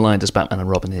much maligned as Batman and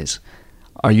Robin is,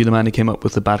 are you the man who came up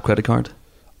with the bad credit card?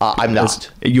 I'm not.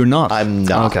 You're not? I'm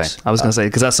not. Okay. I was going to say,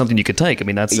 because that's something you could take. I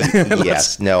mean, that's...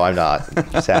 Yes. No, I'm not,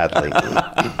 sadly.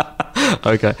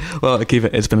 Okay. Well,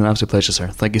 Akiva, it's been an absolute pleasure, sir.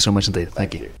 Thank you so much indeed.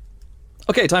 Thank you.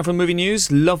 Okay, time for movie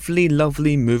news. Lovely,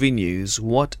 lovely movie news.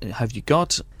 What have you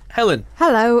got? Helen.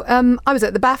 Hello. I was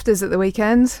at the BAFTAs at the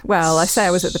weekend. Well, I say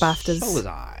I was at the BAFTAs. So was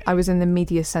I. I was in the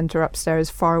media centre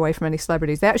upstairs, far away from any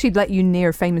celebrities. They actually let you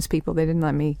near famous people. They didn't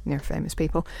let me near famous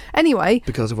people. Anyway.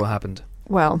 Because of what happened.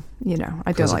 Well,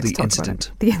 I don't like to talk about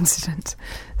it. The incident.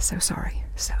 So sorry.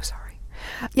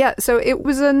 Yeah, so it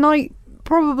was a night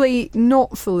probably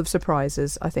not full of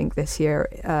surprises, I think, this year.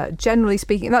 Generally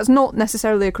speaking, that's not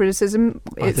necessarily a criticism.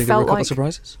 I think there were a couple of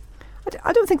surprises.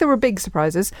 I don't think there were big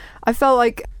surprises. I felt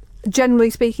like, generally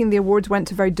speaking, the awards went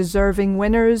to very deserving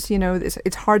winners.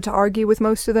 It's hard to argue with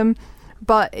most of them,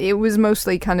 but it was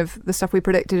mostly kind of the stuff we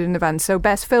predicted in advance. So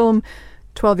best film,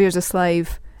 12 Years a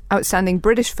Slave. Outstanding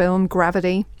British film,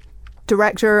 Gravity.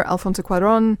 Director, Alfonso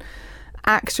Cuarón.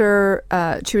 Actor,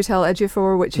 Chiwetel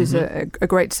Ejiofor, which is a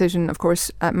great decision. Of course,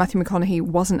 Matthew McConaughey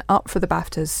wasn't up for the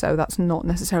BAFTAs, so that's not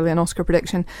necessarily an Oscar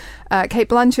prediction. Kate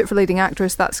Blanchett for leading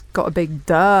actress, that's got a big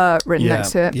duh written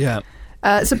next to it. Yeah.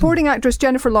 Supporting actress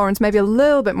Jennifer Lawrence, maybe a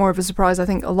little bit more of a surprise. I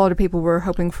think a lot of people were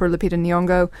hoping for Lupita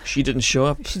Nyong'o. She didn't show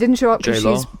up. She didn't show up because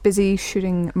she's busy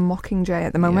shooting Mockingjay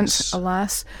at the moment,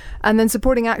 alas. And then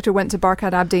supporting actor went to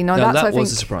Barkhad Abdi. Now that's, I think,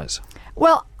 was a surprise.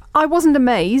 Well, I wasn't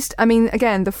amazed. I mean,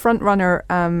 again, the front runner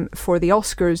for the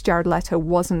Oscars, Jared Leto,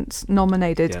 wasn't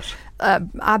nominated. Yes.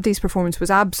 Abdi's performance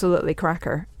was absolutely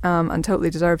cracker and totally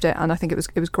deserved it. And I think it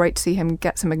was great to see him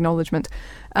get some acknowledgement.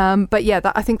 But yeah,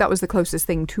 I think that was the closest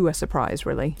thing to a surprise,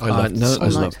 really. I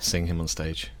loved seeing him on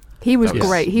stage. He was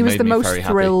great. He was the most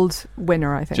thrilled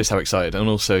winner, I think. Just how excited. And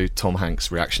also Tom Hanks'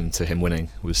 reaction to him winning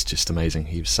was just amazing.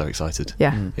 He was so excited.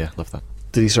 Yeah. Yeah, love that.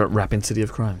 Did he start rapping City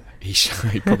of Crime? He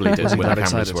probably did when the cameras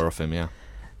excited. were off him, yeah.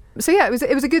 So yeah, it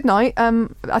was a good night.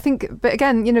 I think, but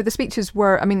again, the speeches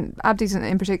were, I mean, Abdi's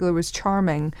in particular was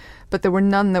charming, but there were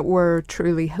none that were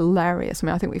truly hilarious. I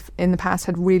mean, I think we've in the past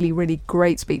had really, really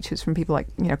great speeches from people like,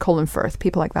 Colin Firth,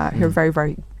 people like that, who are very,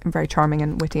 very, very charming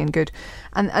and witty and good.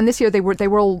 And this year they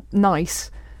were all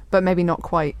nice, but maybe not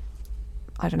quite,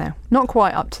 I don't know, not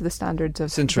quite up to the standards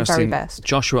of the very best.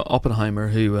 Joshua Oppenheimer,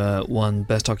 who won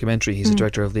Best Documentary, he's the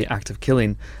director of The Act of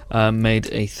Killing, made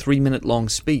a 3-minute long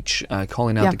speech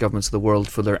calling out the governments of the world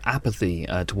for their apathy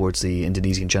towards the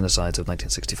Indonesian genocides of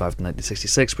 1965 to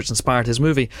 1966, which inspired his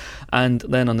movie. And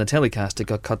then on the telecast, it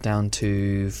got cut down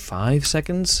to 5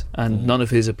 seconds, and none of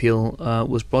his appeal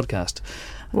was broadcast.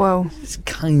 Whoa. It's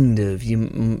kind of, you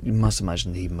must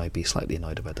imagine he might be slightly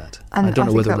annoyed about that. And I don't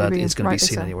know whether that is going to be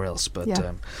seen anywhere else, but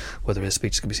whether his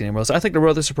speech is going to be seen anywhere else. I think there were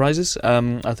other surprises.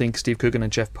 I think Steve Coogan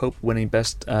and Jeff Pope winning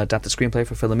Best Adapted Screenplay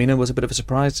for Philomena was a bit of a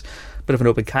surprise. Bit of an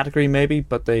open category maybe,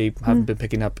 but they haven't been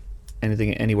picking up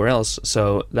anything anywhere else,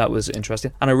 so that was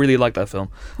interesting. And I really liked that film.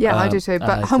 Yeah, I do too,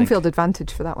 but home field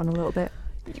advantage for that one a little bit.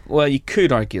 Well, you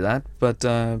could argue that, but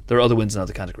there are other wins in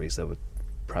other categories that would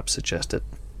perhaps suggest that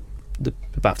the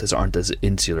BAFTAs aren't as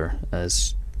insular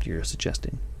as you're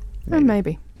suggesting.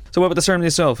 Maybe. So what about the ceremony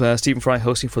itself? Stephen Fry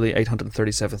hosting for the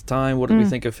 837th time. What did we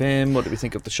think of him? What did we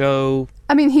think of the show?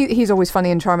 I mean, he's always funny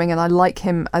and charming, and I like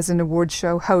him as an award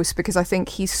show host because I think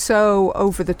he's so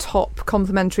over the top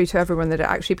complimentary to everyone that it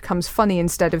actually becomes funny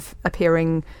instead of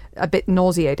appearing a bit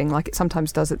nauseating like it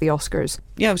sometimes does at the Oscars.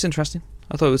 Yeah, it was interesting.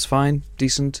 I thought it was fine,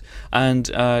 decent, and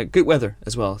good weather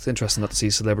as well. It's interesting not to see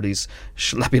celebrities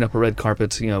schlepping up a red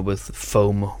carpet, with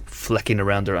foam flecking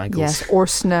around their ankles. Yes, or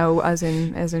snow, as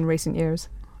in recent years.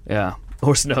 Yeah,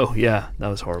 or snow. Yeah, that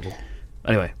was horrible.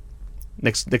 Anyway,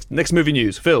 next movie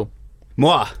news. Phil.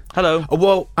 Moi. Hello.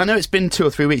 Well, I know it's been 2 or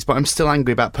 3 weeks, but I'm still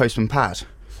angry about Postman Pat.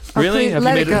 Really? Have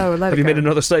you made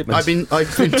another statement? I've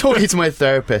been talking to my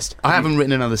therapist. I haven't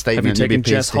written another statement. Have you taken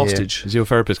Jess hostage? Is your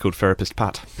therapist called Therapist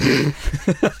Pat?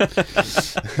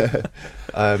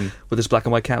 With his black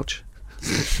and white couch.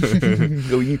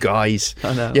 Oh, you guys.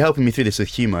 I know. You're helping me through this with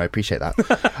humour. I appreciate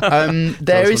that.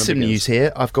 There is some news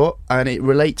here I've got, and it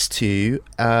relates to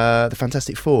the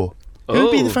Fantastic Four. Who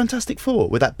would be the Fantastic Four?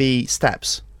 Would that be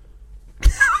Steps?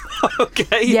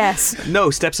 Okay. Yes.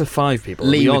 No, Steps of 5 people.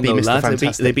 Lee we all would be know Mr. that.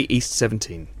 Fantastic. They'd be East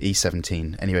 17. East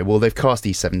 17. Anyway, well, they've cast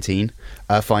East 17.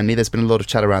 Finally, there's been a lot of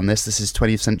chat around this. This is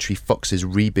 20th Century Fox's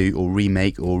reboot or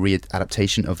remake or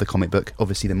readaptation of the comic book,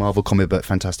 obviously the Marvel comic book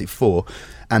Fantastic Four.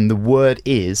 And the word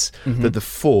is that the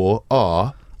four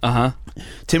are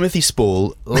Timothy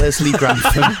Spall, Leslie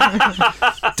Grantham,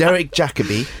 Derek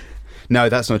Jacobi. No,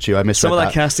 that's not true. I misread Some of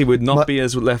that casting would not be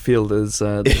as left field as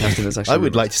the casting that's actually. I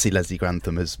would like to see Leslie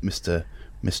Grantham as Mr.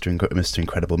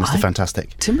 Incredible, Mr.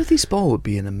 Fantastic. Timothy Spall would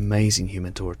be an amazing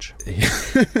Human Torch.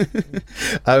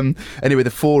 Anyway,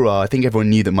 the four are. I think everyone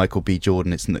knew that Michael B.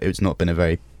 Jordan. It's not been a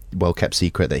very well kept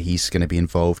secret that he's going to be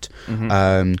involved.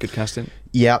 Good casting.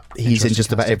 Yeah, he's in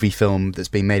just about every film that's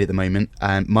being made at the moment.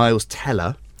 And Miles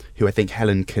Teller, who I think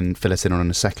Helen can fill us in on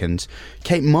a second.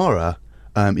 Kate Mara.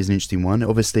 Is an interesting one.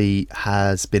 Obviously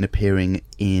has been appearing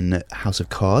in House of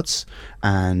Cards,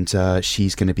 and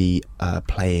she's going to be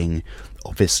playing,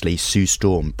 obviously, Sue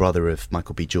Storm, brother of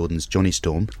Michael B. Jordan's Johnny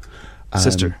Storm.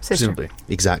 Sister, presumably.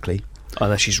 Exactly.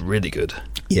 Unless she's really good.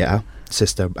 Yeah,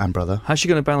 sister and brother. How's she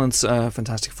going to balance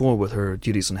Fantastic Four with her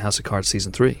duties on House of Cards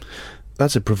Season 3?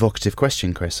 That's a provocative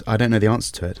question, Chris. I don't know the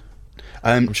answer to it.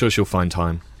 I'm sure she'll find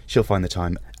time. She'll find the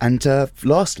time. And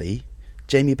lastly,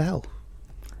 Jamie Bell.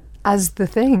 As the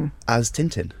Thing. As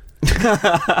Tintin.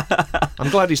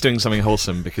 I'm glad he's doing something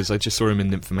wholesome, because I just saw him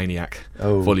in Nymphomaniac,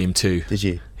 Volume 2. Did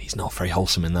you? He's not very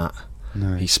wholesome in that.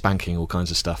 No. He's spanking all kinds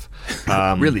of stuff.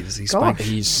 Really? Is he spank?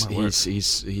 He's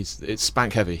it's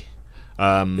spank heavy.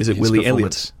 Is it Willie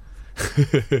Elliott?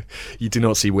 You do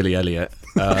not see Willie Elliott.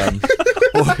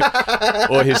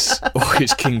 Or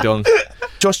his King Dong.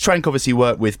 Josh Trank obviously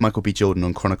worked with Michael B. Jordan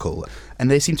on Chronicle, and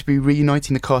they seem to be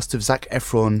reuniting the cast of Zac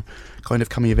Efron, kind of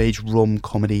coming-of-age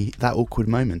rom-comedy, That Awkward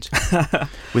Moment,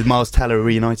 with Miles Teller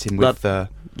reuniting with... that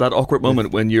awkward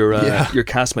moment when your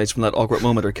castmates from That Awkward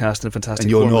Moment are cast in a Fantastic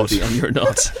Four movie and you're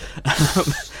not.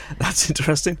 That's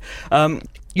interesting.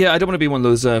 Yeah, I don't want to be one of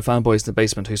those fanboys in the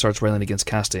basement who starts railing against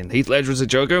casting. Heath Ledger's a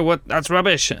Joker? What? That's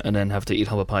rubbish! And then have to eat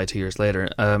humble pie 2 years later.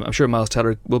 I'm sure Miles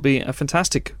Teller will be a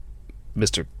fantastic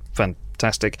Mr.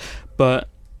 Fantastic, but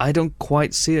I don't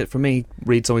quite see it. For me,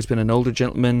 Reed's always been an older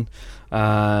gentleman,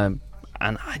 and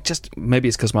I just, maybe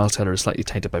it's because Miles Teller is slightly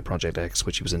tainted by Project X,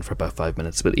 which he was in for about 5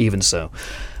 minutes, but even so,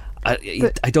 I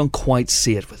don't quite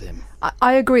see it with him.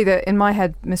 I agree that in my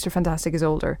head Mr. Fantastic is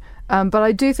older, but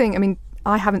I do think,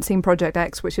 I haven't seen Project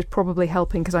X, which is probably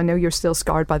helping, because I know you're still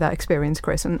scarred by that experience,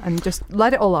 Chris, and just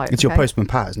let it all out. It's your Postman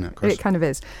Pat, isn't it, Chris? It kind of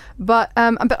is. But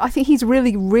I think he's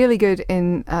really, really good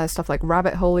in stuff like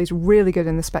Rabbit Hole. He's really good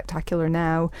in The Spectacular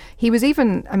Now. He was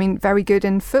even, very good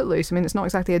in Footloose. It's not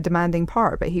exactly a demanding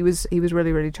part, but he was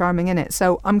really, really charming in it.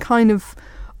 So I'm kind of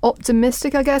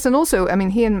optimistic, I guess. And also,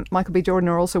 he and Michael B. Jordan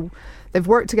are also... They've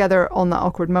worked together on That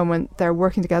Awkward Moment. They're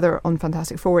working together on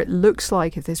Fantastic Four. It looks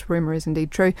like, if this rumour is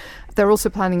indeed true, they're also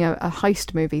planning a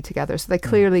heist movie together. So they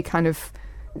clearly kind of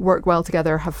work well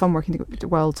together, have fun working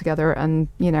well together, and,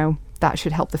 that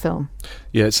should help the film.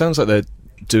 Yeah, it sounds like they're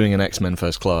doing an X-Men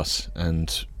First Class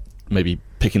and maybe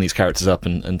picking these characters up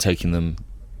and taking them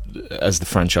as the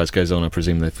franchise goes on. I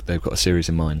presume they've got a series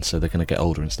in mind, so they're going to get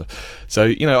older and stuff. So,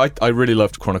 I really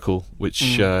loved Chronicle,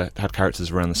 which had characters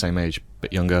around the same age,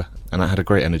 bit younger, and it had a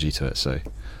great energy to it. So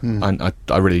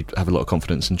I really have a lot of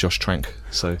confidence in Josh Trank.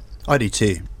 So I do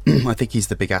too. I think he's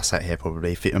the big asset here,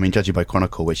 probably. Judging by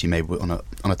Chronicle, which he made on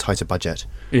a tighter budget,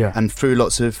 and through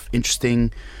lots of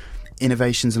interesting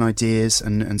innovations and ideas,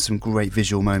 and some great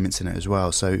visual moments in it as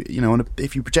well. So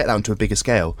if you project that onto a bigger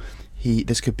scale,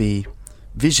 this could be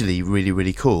visually really,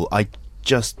 really cool. I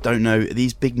just don't know,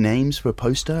 these big names for a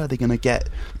poster, are they going to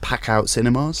pack out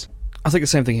cinemas? I think the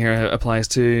same thing here applies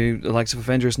to the likes of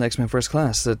Avengers and X-Men First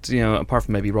Class, that, apart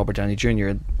from maybe Robert Downey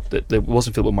Jr., that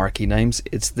wasn't filled with marquee names.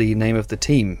 It's the name of the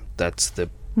team that's the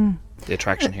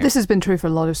attraction here. This has been true for a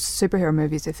lot of superhero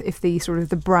movies. If the sort of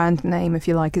the brand name, if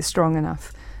you like, is strong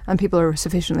enough, and people are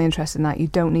sufficiently interested in that, you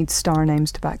don't need star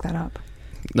names to back that up.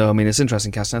 No, I mean, it's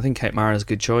interesting casting. I think Kate Mara is a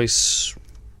good choice.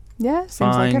 Yeah,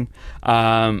 seems like it.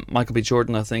 Michael B.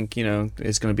 Jordan, I think,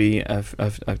 is going to be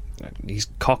he's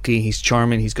cocky, he's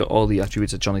charming, he's got all the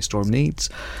attributes that Johnny Storm needs.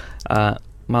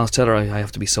 Miles Teller, I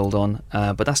have to be sold on,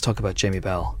 but let's talk about Jamie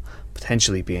Bell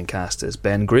potentially being cast as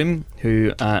Ben Grimm,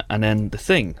 who and then The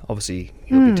Thing, obviously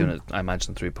he'll be doing it, I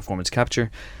imagine, through performance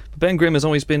capture. But Ben Grimm has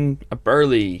always been a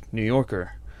burly New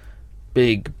Yorker,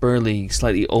 big, burly,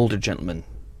 slightly older gentleman.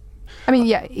 I mean,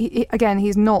 yeah, again,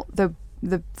 he's not the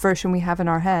version we have in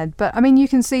our head, but I mean, you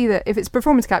can see that if it's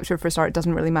performance capture for a start, it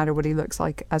doesn't really matter what he looks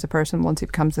like as a person once he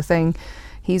becomes The Thing.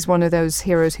 He's one of those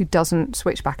heroes who doesn't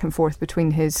switch back and forth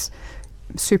between his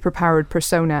superpowered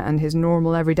persona and his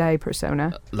normal everyday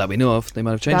persona. That we know of. They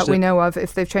might have changed that we know of.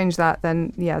 If they've changed that,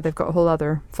 then yeah, they've got a whole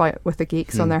other fight with the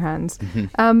geeks on their hands.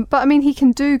 But I mean, he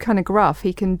can do kind of gruff,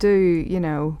 he can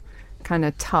do, kind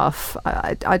of tough.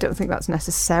 I don't think that's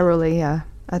necessarily a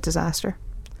disaster.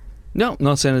 No,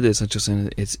 not saying it is. I'm just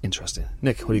saying it's interesting.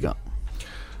 Nick, what do you got?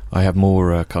 I have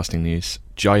more casting news.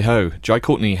 Jai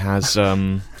Courtney has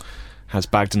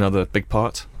bagged another big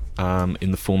part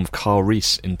in the form of Kyle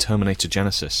Reese in Terminator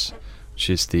Genisys, which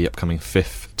is the upcoming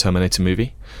 5th Terminator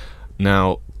movie.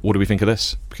 Now, what do we think of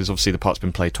this? Because obviously the part's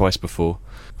been played twice before,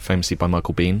 famously by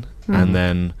Michael Biehn, and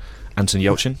then Anton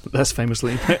Yelchin. Less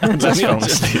famously.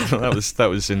 That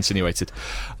was insinuated.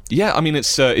 Yeah, I mean,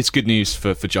 it's good news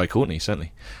for Jai Courtney,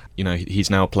 certainly. He's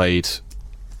now played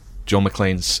John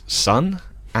McClane's son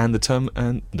and the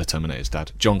Terminator's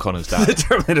dad, John Connor's dad. The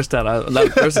Terminator's dad.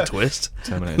 There's a twist.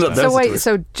 Terminator's dad. So wait,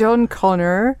 so John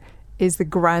Connor is the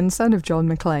grandson of John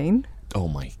McClane? Oh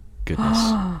my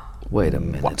goodness! Wait a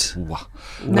minute.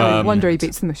 No wonder he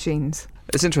beats the machines.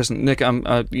 It's interesting, Nick.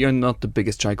 You're not the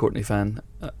biggest Jai Courtney fan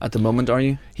at the moment, are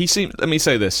you? Let me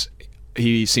say this.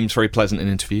 He seems very pleasant in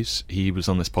interviews. He was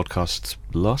on this podcast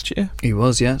last year. He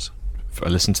was, yes. I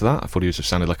listened to that. I thought he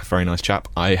sounded like a very nice chap.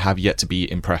 I have yet to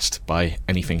be impressed by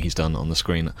anything he's done on the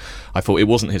screen. I thought it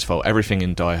wasn't his fault. Everything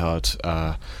in Die Hard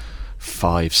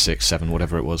 5, 6, 7,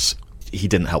 whatever it was, he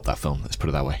didn't help that film. Let's put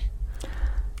it that way.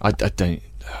 I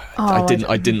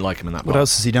didn't like him in that part. What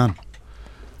else has he done?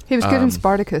 He was good in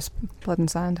Spartacus, Blood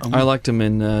and Sand. I liked him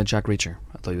in Jack Reacher.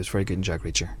 I thought he was very good in Jack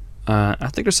Reacher. I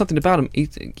think there's something about him.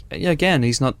 Again,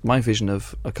 he's not my vision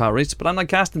of a Kyle Reese, but I'm not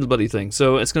casting the bloody thing,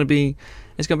 so it's going to be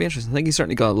interesting. I think he's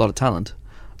certainly got a lot of talent,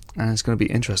 and it's going to be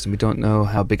interesting. We don't know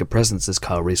how big a presence this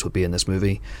Kyle Reese would be in this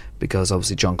movie, because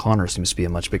obviously John Connor seems to be a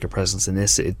much bigger presence in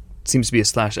this. It seems to be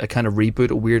a kind of reboot,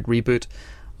 a weird reboot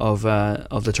of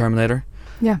the Terminator.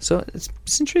 Yeah. So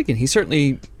it's intriguing. He's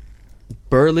certainly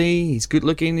burly. He's good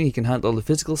looking. He can handle all the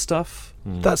physical stuff.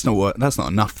 That's not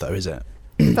enough, though, is it?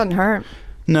 It doesn't hurt.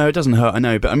 No, it doesn't hurt, I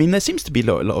know, but I mean, there seems to be a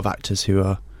lot of actors who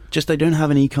are just, they don't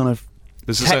have any kind of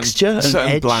texture and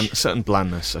edge. Certain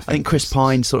blandness. I think Chris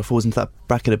Pine sort of falls into that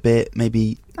bracket a bit.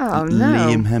 Maybe no.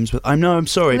 Liam Hemsworth. I'm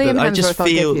sorry, Liam but I Hemsworth, just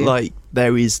feel like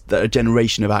there is a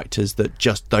generation of actors that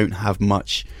just don't have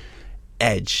much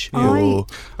edge. I will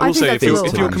say, if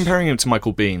you're comparing him to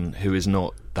Michael Biehn, who is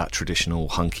not that traditional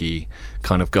hunky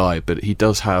kind of guy, but he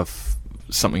does have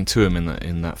something to him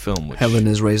in that film. Which Helen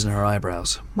is raising her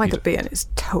eyebrows. Michael Biehn is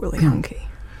totally hunky.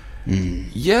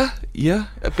 Yeah,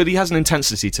 but he has an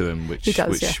intensity to him,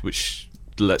 which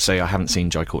let's say I haven't seen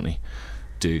Jai Courtney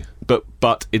do.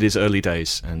 But it is early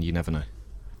days, and you never know.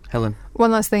 Helen.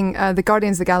 One last thing, the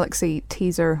Guardians of the Galaxy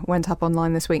teaser went up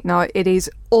online this week. Now, it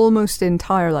is almost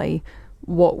entirely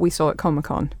what we saw at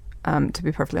Comic-Con. To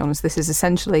be perfectly honest, this is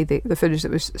essentially the footage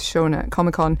that was shown at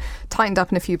Comic-Con, tightened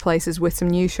up in a few places with some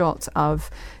new shots of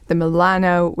the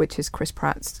Milano, which is Chris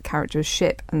Pratt's character's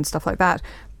ship, and stuff like that.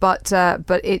 But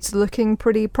it's looking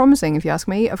pretty promising, if you ask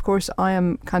me. Of course, I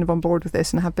am kind of on board with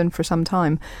this and have been for some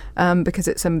time, because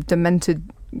it's a demented,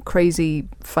 crazy,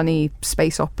 funny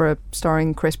space opera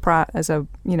starring Chris Pratt as a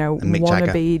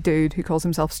wannabe dude who calls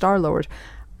himself Star-Lord.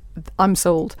 I'm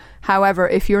sold. However,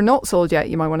 if you're not sold yet,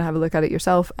 you might want to have a look at it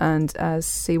yourself and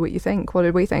see what you think. What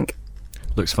did we think?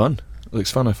 Looks fun. I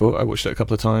thought. I watched it a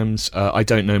couple of times. I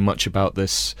don't know much about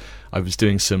this. I was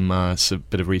doing some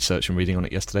bit of research and reading on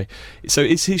it yesterday. So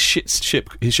is his ship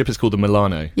is called the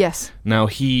Milano? Yes. Now,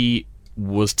 he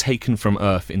was taken from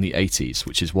Earth in the 80s,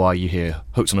 which is why you hear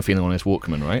Hooked on a Feeling on his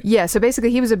Walkman, right? Yeah, so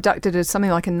basically he was abducted as something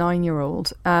like a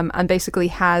 9-year-old, and basically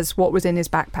has what was in his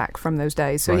backpack from those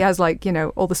days. So He has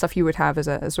all the stuff you would have as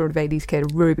a sort of 80s kid, a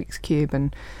Rubik's Cube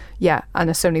and a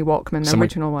Sony Walkman,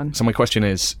 original one. So my question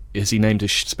is he named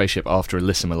his spaceship after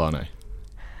Alyssa Milano?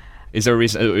 Is there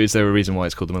a reason why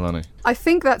it's called the Milano? I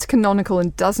think that's canonical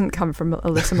and doesn't come from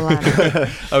Alyssa Milano.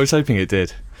 I was hoping it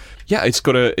did. Yeah, it's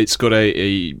got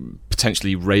a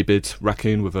potentially rabid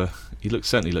raccoon with he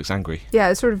certainly looks angry. Yeah,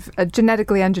 it's sort of a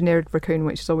genetically engineered raccoon,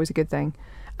 which is always a good thing.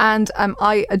 And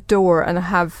I adore, and I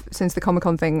have since the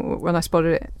Comic-Con thing, when I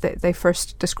spotted it, they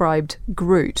first described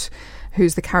Groot,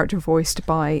 who's the character voiced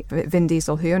by Vin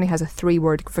Diesel, who only has a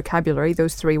 3-word vocabulary,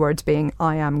 those 3 words being,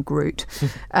 I am Groot.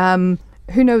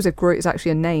 Who knows if Groot is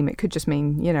actually a name? It could just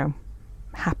mean,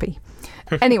 happy.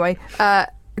 Anyway,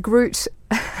 Groot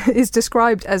is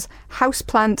described as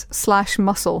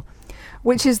houseplant/muscle,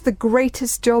 which is the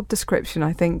greatest job description,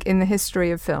 I think, in the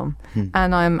history of film.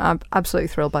 And I'm absolutely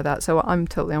thrilled by that, so I'm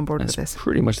totally on board with this.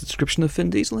 Pretty much the description of Vin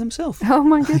Diesel himself. Oh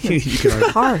my goodness.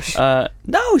 Harsh.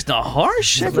 No, it's not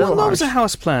harsh. Everyone loves a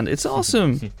houseplant. It's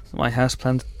awesome. My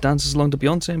houseplant dances along to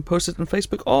Beyonce and posts it on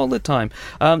Facebook all the time.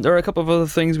 There are a couple of other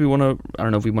things we want to, I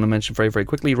don't know if we want to mention very, very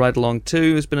quickly. Ride Along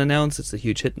 2 has been announced. It's a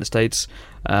huge hit in the States.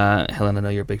 Helen, I know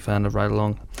you're a big fan of Ride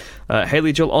Along.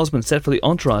 Haley Joel Osment set for the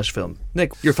Entourage film.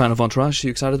 Nick, you're a fan of Entourage. Are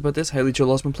you excited about this? Haley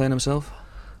Joel Osment playing himself?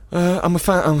 I'm a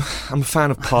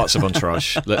fan of parts of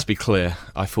Entourage. Let's be clear.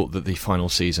 I thought that the final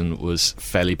season was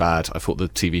fairly bad. I thought the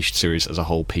TV series as a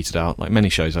whole petered out, like many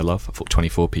shows I love. I thought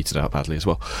 24 petered out badly as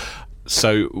well.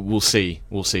 So we'll see.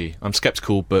 I'm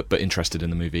sceptical, but interested in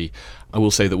the movie. I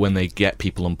will say that when they get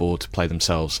people on board to play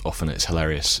themselves, often it's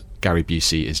hilarious. Gary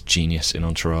Busey is genius in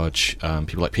Entourage.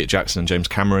 People like Peter Jackson and James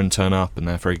Cameron turn up, and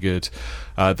they're very good.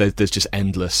 There's just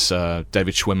endless.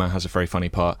 David Schwimmer has a very funny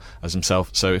part as himself.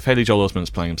 So if Haley Joel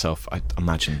Osment's playing himself, I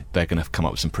imagine they're going to come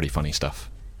up with some pretty funny stuff.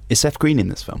 Is Seth Green in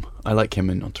this film? I like him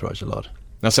in Entourage a lot.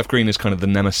 Now Seth Green is kind of the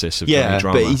nemesis of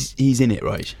drama. Yeah, but he's in it,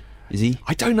 right? Is he?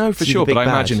 I don't know for sure, but I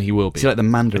imagine he will be. Is he like the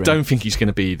Mandarin? I don't think he's going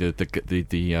to be the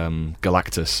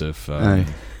Galactus of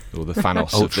or the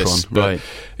Thanos Ultron, of this. But right.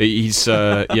 He's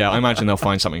I imagine they'll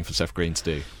find something for Seth Green to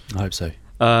do. I hope so.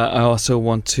 I also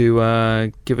want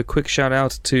to give a quick shout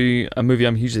out to a movie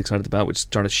I'm hugely excited about, which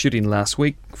started shooting last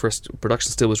week. First production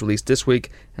still was released this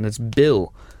week, and it's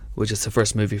Bill, which is the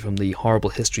first movie from the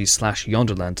Horrible Histories /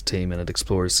 Yonderland team, and it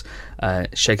explores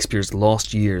Shakespeare's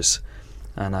lost years.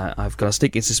 And I've got a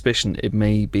sneaking suspicion it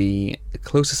may be the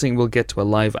closest thing we'll get to a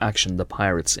live action The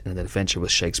Pirates in an adventure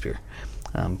with Shakespeare.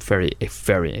 I'm very,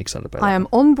 very excited about it. I am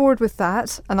on board with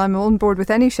that, and I'm on board with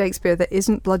any Shakespeare that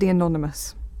isn't bloody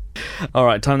anonymous.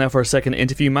 Alright, time now for a second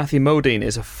interview. Matthew Modine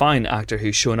is a fine actor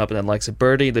who's shown up in the likes of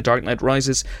Birdie, The Dark Knight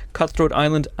Rises, Cutthroat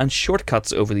Island and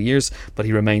Shortcuts over the years, but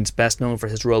he remains best known for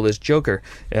his role as Joker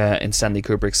in Stanley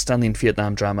Kubrick's stunning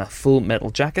Vietnam drama Full Metal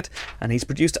Jacket, and he's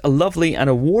produced a lovely and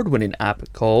award-winning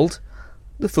app called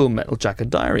The Full Metal Jacket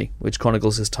Diary, which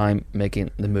chronicles his time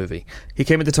making the movie. He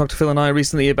came in to talk to Phil and I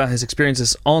recently about his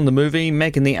experiences on the movie,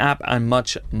 making the app and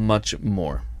much, much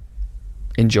more.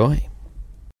 Enjoy.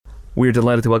 We're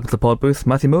delighted to welcome to the pod booth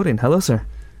Matthew Modine. Hello, sir.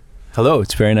 Hello,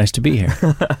 it's very nice to be here.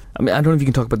 I mean, I don't know if you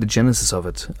can talk about the genesis of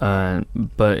it,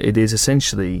 but it is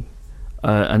essentially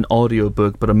an audio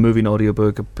book, but a moving audio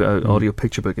book, audio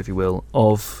picture book, if you will,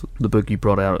 of the book you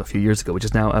brought out a few years ago, which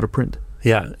is now out of print.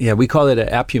 Yeah, we call it an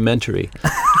appumentary.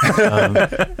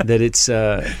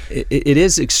 It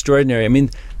is extraordinary. I mean,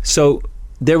 so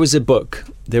there was a book,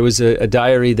 there was a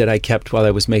diary that I kept while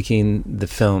I was making the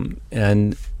film,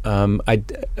 and a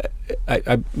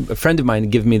friend of mine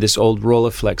had given me this old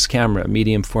Rolleiflex camera,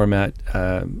 medium format,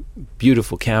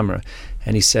 beautiful camera,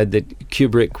 and he said that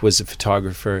Kubrick was a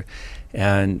photographer,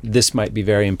 and this might be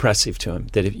very impressive to him,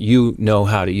 that if you know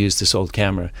how to use this old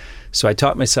camera. So I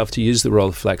taught myself to use the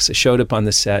Rolleiflex. I showed up on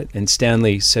the set, and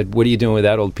Stanley said, "What are you doing with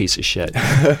that old piece of shit?"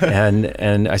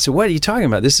 and I said, "What are you talking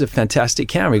about? This is a fantastic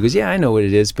camera." He goes, "Yeah, I know what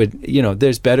it is, but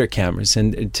there's better cameras.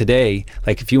 And today,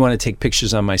 like if you want to take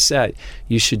pictures on my set,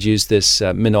 you should use this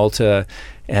Minolta."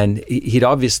 And he'd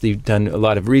obviously done a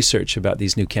lot of research about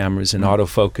these new cameras and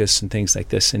autofocus and things like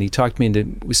this. And he talked me into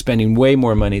spending way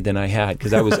more money than I had,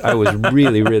 because I was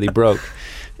really, really broke,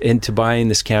 into buying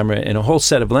this camera and a whole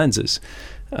set of lenses.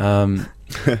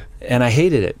 And I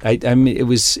hated it. I mean, it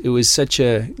was such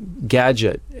a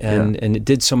gadget, and it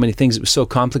did so many things. It was so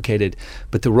complicated.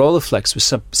 But the Rolleiflex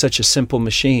was such a simple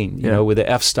machine, with an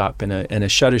f-stop and a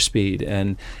shutter speed,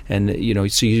 and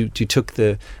so you took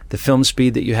the film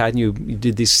speed that you had, and you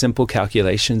did these simple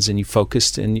calculations, and you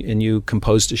focused, and you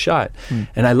composed a shot.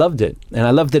 And I loved it. And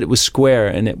I loved that it was square,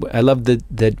 and I loved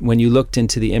that when you looked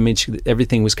into the image,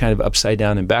 everything was kind of upside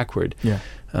down and backward. Yeah.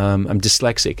 I'm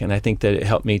dyslexic, and I think that it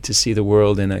helped me to see the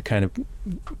world in a kind of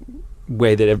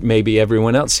way that maybe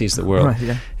everyone else sees the world. Right,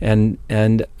 yeah.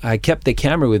 And I kept the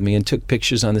camera with me and took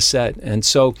pictures on the set. And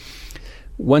so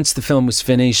once the film was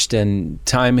finished and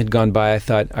time had gone by, I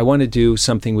thought, I want to do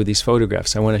something with these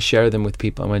photographs. I want to share them with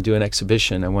people. I want to do an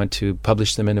exhibition. I want to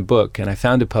publish them in a book. And I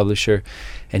found a publisher,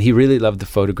 and he really loved the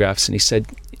photographs. And he said,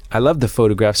 I love the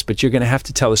photographs, but you're going to have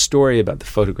to tell a story about the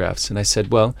photographs. And I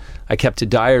said, well, I kept a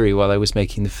diary while I was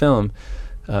making the film.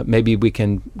 Maybe we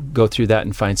can go through that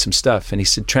and find some stuff. And he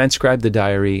said, transcribe the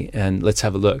diary and let's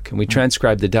have a look. And we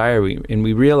transcribed the diary, and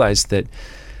we realized that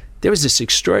there was this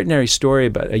extraordinary story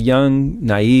about a young,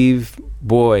 naive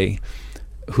boy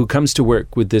who comes to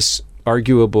work with this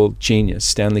arguable genius,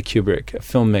 Stanley Kubrick, a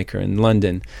filmmaker in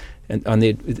London, and on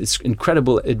this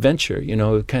incredible adventure,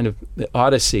 kind of the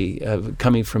odyssey of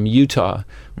coming from Utah,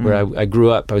 where I grew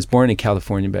up. I was born in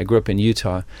California, but I grew up in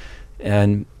Utah,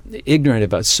 and ignorant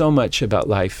about so much about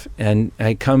life. And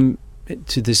I come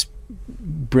to this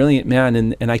brilliant man,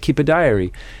 and I keep a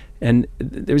diary. And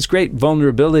there was great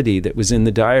vulnerability that was in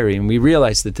the diary, and we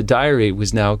realized that the diary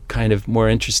was now kind of more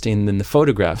interesting than the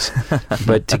photographs.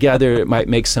 But together it might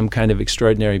make some kind of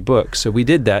extraordinary book. So we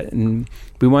did that, and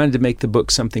we wanted to make the book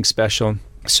something special.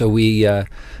 So we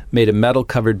made a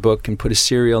metal-covered book and put a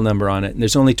serial number on it, and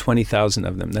there's only 20,000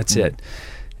 of them. That's it.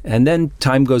 And then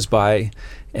time goes by,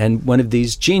 and one of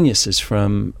these geniuses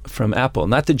from Apple,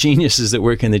 not the geniuses that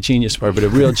work in the Genius Bar, but a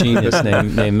real genius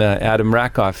named Adam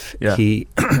Rakoff, he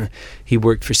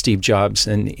worked for Steve Jobs,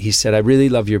 and he said, I really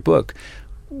love your book.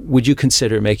 Would you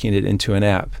consider making it into an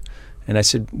app? And I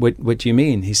said, what do you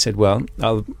mean? He said, well,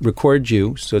 I'll record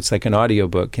you, so it's like an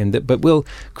audiobook, but we'll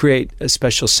create a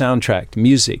special soundtrack,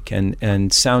 music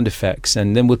and sound effects,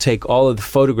 and then we'll take all of the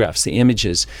photographs, the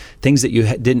images, things that you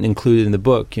didn't include in the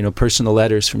book, personal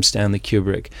letters from Stanley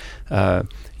Kubrick,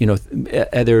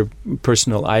 other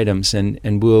personal items,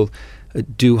 and we'll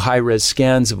do high-res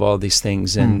scans of all these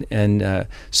things, and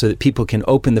so that people can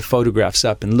open the photographs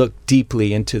up and look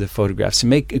deeply into the photographs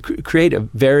and create a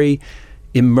very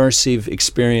immersive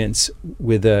experience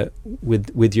with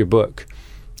your book.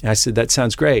 And I said, that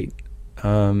sounds great.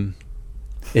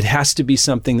 It has to be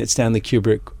something that Stanley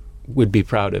Kubrick would be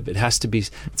proud of. It has to be.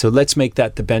 So let's make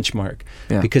that the benchmark,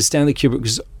 because Stanley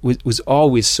Kubrick was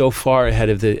always so far ahead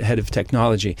of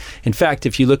technology. In fact,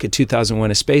 if you look at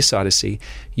 2001: A Space Odyssey,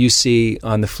 you see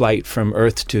on the flight from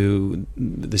Earth to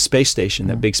the space station,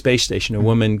 that big space station, a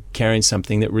woman carrying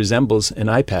something that resembles an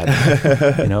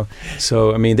iPad.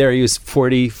 So I mean, there he was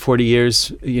 40 years,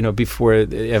 before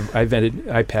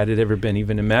iPad had ever been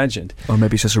even imagined. Or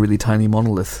maybe it's just a really tiny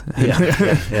monolith.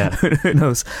 Yeah. Who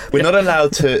knows? We're not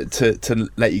allowed to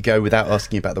let you go without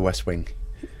asking about the West Wing.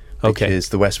 Okay. Because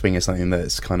the West Wing is something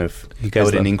that's kind of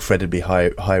held in incredibly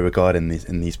high regard in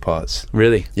these parts.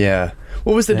 Really? Yeah.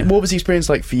 What was the experience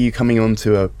like for you coming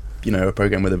onto a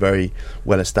program with a very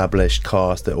well-established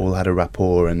cast that all had a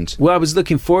rapport and... Well, I was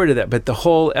looking forward to that, but the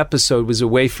whole episode was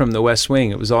away from the West Wing.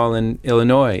 It was all in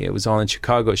Illinois. It was all in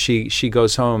Chicago. She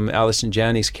goes home, Allison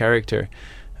Janney's character,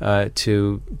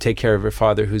 to take care of her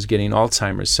father who's getting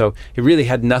Alzheimer's. So it really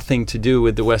had nothing to do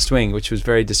with the West Wing, which was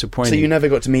very disappointing. So you never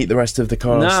got to meet the rest of the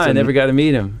cast? No, I never got to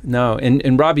meet him. No.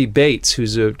 And Robbie Bates,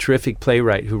 who's a terrific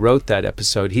playwright who wrote that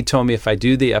episode, he told me if I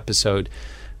do the episode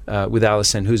with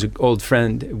Allison, who's an old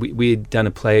friend, we had done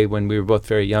a play when we were both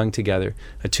very young together,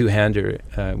 a two-hander.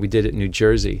 We did it in New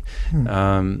Jersey.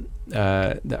 And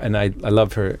I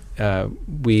love her.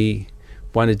 We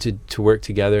wanted to work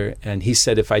together, and he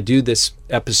said if I do this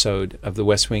episode of the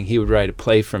West Wing, he would write a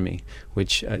play for me,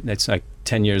 which that's like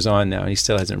 10 years on now, and he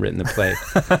still hasn't written the play.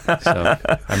 So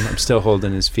I'm still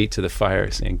holding his feet to the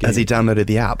fire saying, has he downloaded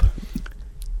the app?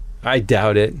 I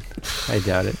doubt it.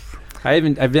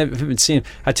 I've never seen him.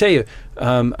 I tell you,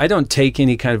 I don't take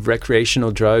any kind of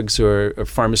recreational drugs or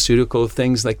pharmaceutical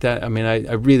things like that. I mean,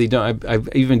 I really don't. I've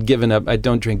even given up. I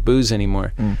don't drink booze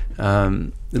anymore,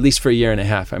 at least for a year and a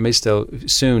half. I may still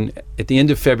soon, at the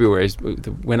end of February,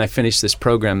 when I finish this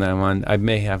program that I'm on, I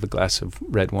may have a glass of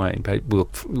red wine, but it will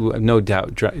no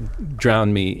doubt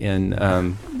drown me in...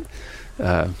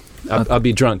 I'll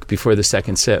be drunk before the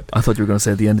second sip. I thought you were going to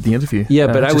say at the end of the interview. Yeah,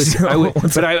 but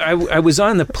I was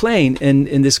on the plane,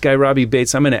 and this guy Robbie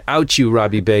Bates. I'm going to out you,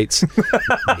 Robbie Bates.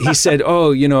 He said,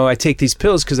 "Oh, I take these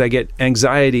pills because I get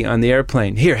anxiety on the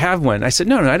airplane. Here, have one." I said,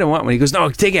 "No, I don't want one." He goes,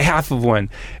 "No, take a half of one."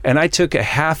 And I took a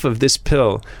half of this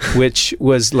pill, which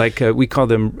was like we call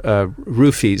them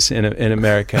roofies in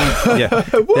America. Yeah,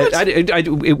 what?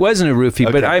 It wasn't a roofie,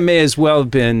 okay. But I may as well have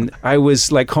been. I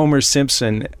was like Homer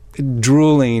Simpson,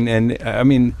 drooling, and I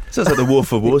mean, sounds like the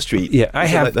Wolf of Wall Street. Yeah, I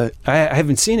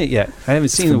haven't seen it yet. I haven't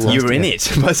seen the Wolf. You were in it,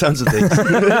 by the sounds of things.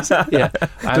 Yeah,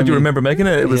 don't you remember making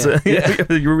it? It was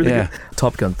you were really good.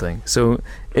 Top Gun thing. So,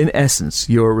 in essence,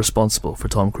 you're responsible for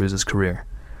Tom Cruise's career.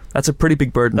 That's a pretty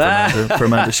big burden for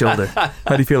Amanda's shoulder. How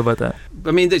do you feel about that?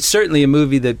 I mean, it's certainly a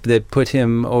movie that put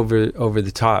him over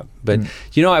the top. But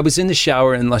I was in the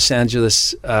shower in Los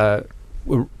Angeles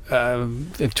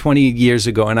 20 years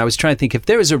ago, and I was trying to think if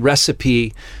there was a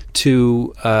recipe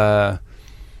to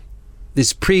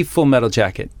this pre-Full Metal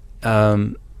Jacket.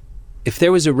 If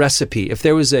there was a recipe, if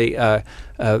there was a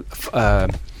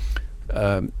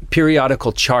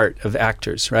periodical chart of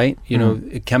actors, right?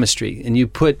 Chemistry, and you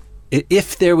put.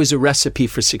 If there was a recipe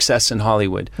for success in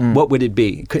Hollywood, what would it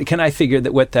be? Can I figure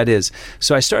what that is?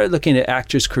 So I started looking at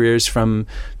actors' careers from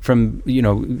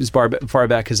as far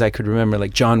back as I could remember,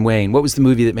 like John Wayne. What was the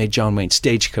movie that made John Wayne?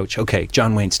 Stagecoach. Okay,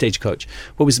 John Wayne, Stagecoach.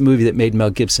 What was the movie that made Mel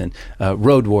Gibson?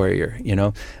 Road Warrior.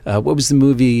 What was the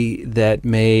movie that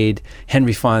made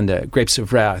Henry Fonda? Grapes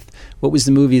of Wrath. What was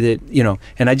the movie that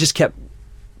And I just kept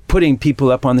putting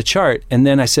people up on the chart, and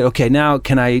then I said, okay, now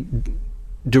can I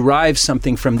derive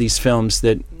something from these films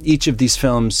that each of these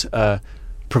films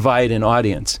provide an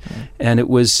audience? And it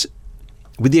was,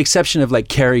 with the exception of like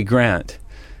Cary Grant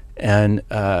and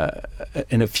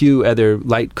a few other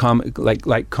light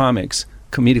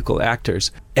comedical actors,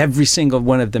 every single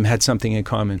one of them had something in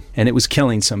common, and it was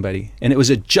killing somebody, and it was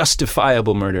a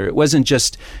justifiable murder. It wasn't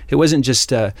just like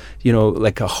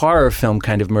a horror film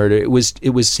kind of murder. It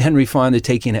was Henry Fonda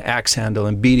taking an axe handle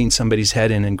and beating somebody's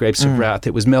head in Grapes of Wrath.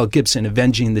 It was Mel Gibson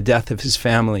avenging the death of his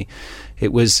family.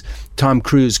 It was Tom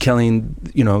Cruise killing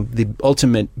the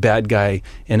ultimate bad guy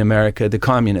in America, the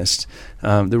communists,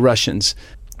 the Russians.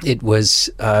 It was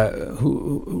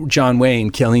John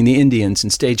Wayne killing the Indians in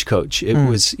Stagecoach. It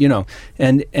was,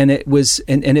 and it was,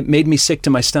 and it made me sick to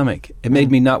my stomach. It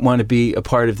made me not want to be a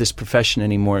part of this profession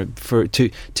anymore. To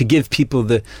give people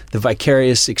the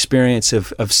vicarious experience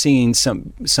of seeing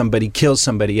somebody kill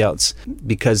somebody else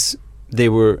because they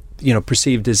were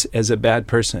perceived as a bad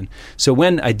person. So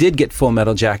when I did get Full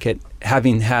Metal Jacket,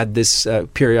 having had this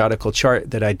periodical chart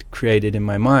that I'd created in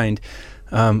my mind,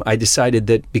 I decided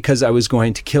that because I was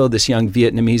going to kill this young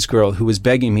Vietnamese girl who was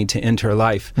begging me to end her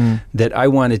life, that I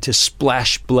wanted to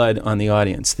splash blood on the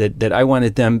audience, that I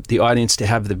wanted the audience to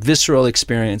have the visceral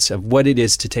experience of what it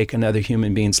is to take another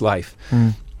human being's life.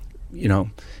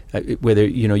 Whether,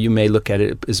 you may look at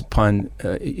it as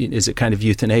a kind of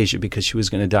euthanasia because she was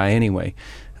going to die anyway.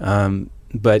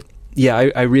 But yeah,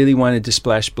 I really wanted to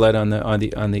splash blood on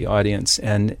the audience,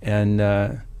 and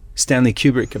Stanley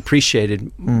Kubrick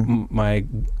appreciated my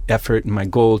effort and my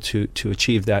goal to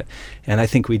achieve that, and I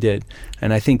think we did.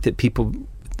 And I think that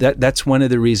that's one of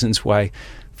the reasons why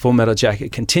Full Metal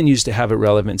Jacket continues to have a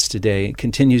relevance today,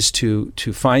 continues to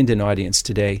find an audience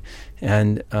today,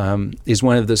 and is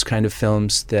one of those kind of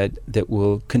films that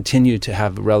will continue to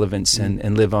have relevance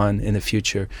and live on in the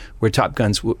future, where Top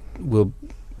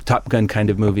Gun kind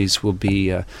of movies will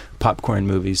be popcorn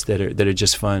movies that are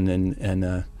just fun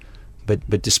and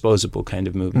but disposable kind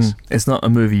of movies. It's not a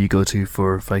movie you go to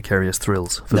for vicarious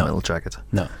thrills. Full Metal Jacket.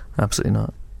 No, absolutely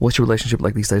not. What's your relationship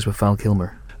like these days with Val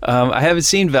Kilmer? I haven't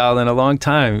seen Val in a long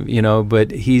time,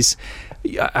 but he's.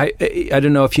 I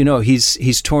don't know if you know,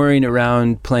 he's touring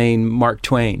around playing Mark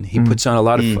Twain. He puts on a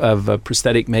lot of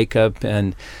prosthetic makeup,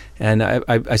 and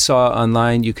I saw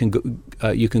online you can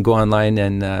go online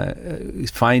and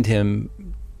find him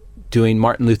doing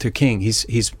Martin Luther King.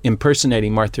 He's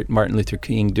impersonating Martin Luther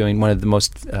King, doing one of the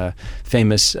most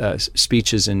famous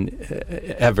speeches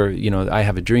ever. I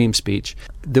Have a Dream speech.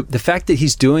 The fact that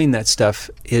he's doing that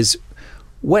stuff is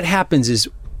what happens is,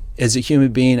 as a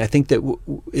human being, I think that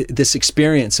this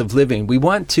experience of living, we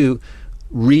want to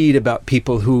read about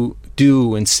people who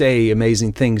do and say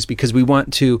amazing things because we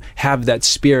want to have that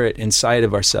spirit inside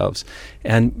of ourselves.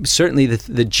 And certainly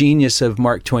the genius of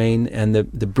Mark Twain and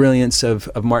the brilliance of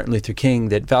Martin Luther King,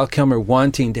 that Val Kilmer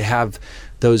wanting to have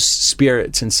those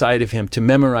spirits inside of him, to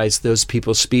memorize those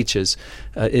people's speeches,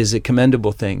 is a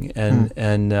commendable thing.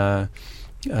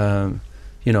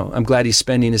 I'm glad he's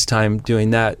spending his time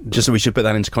doing that. Just so we should put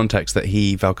that into context, that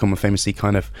Val Kilmer famously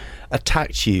kind of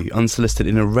attacked you unsolicited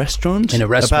in a restaurant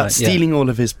about stealing all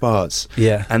of his parts.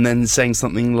 Yeah. And then saying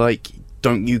something like,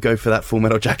 don't you go for that Full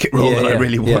Metal Jacket role that I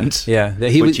really want. Yeah.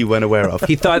 Which you weren't aware of.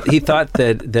 He thought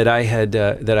that I had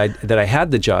that I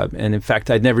had the job, and in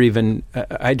fact I'd never even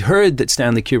I'd heard that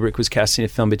Stanley Kubrick was casting a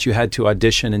film, but you had to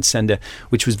audition and send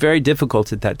which was very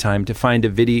difficult at that time, to find a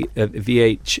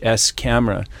VHS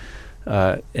camera.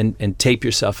 And tape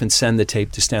yourself and send the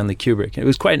tape to Stanley Kubrick. It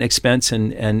was quite an expense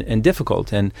and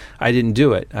difficult, and I didn't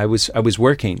do it. I was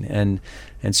working, and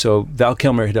so Val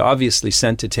Kilmer had obviously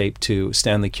sent a tape to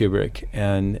Stanley Kubrick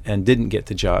and didn't get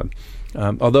the job.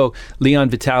 Although Leon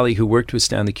Vitali, who worked with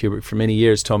Stanley Kubrick for many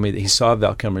years, told me that he saw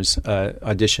Val Kilmer's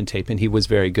audition tape and he was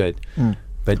very good.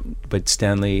 but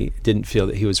Stanley didn't feel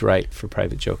that he was right for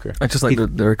Private Joker. I just like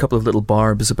there are a couple of little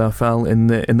barbs about Val in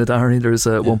the diary. There's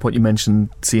at one point you mentioned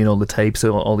seeing all the tapes,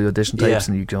 all the audition tapes,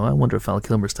 and you go, I wonder if Val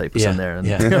Kilmer's tape was in there.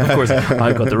 And of course,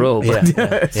 I got the role. But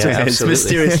it's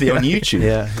mysteriously on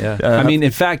YouTube. I mean,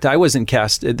 in fact, I wasn't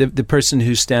cast. The person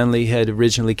who Stanley had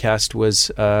originally cast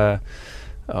was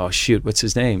what's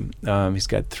his name? He's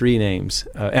got 3 names.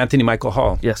 Anthony Michael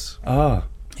Hall. Yes.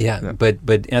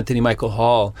 But Anthony Michael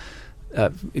Hall,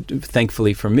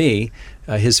 thankfully for me,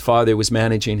 his father was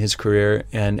managing his career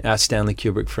and asked Stanley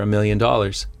Kubrick for $1 million.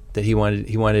 That he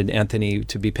wanted Anthony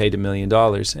to be paid $1 million,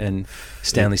 and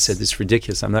Stanley said, "This is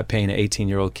ridiculous. I'm not paying an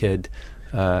 18-year-old kid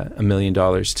 $1 million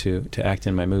to act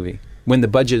in my movie." When the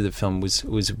budget of the film was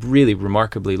really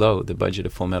remarkably low, the budget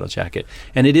of Full Metal Jacket,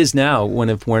 and it is now one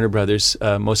of Warner Brothers'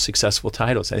 most successful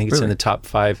titles. I think it's in the top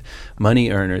 5 money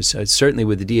earners. Certainly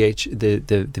with the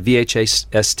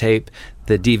VHS tape,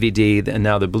 the DVD, and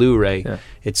now the Blu-ray,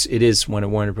 it is one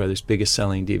of Warner Brothers' biggest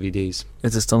selling DVDs.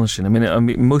 It's astonishing. I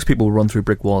mean, most people run through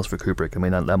brick walls for Kubrick. I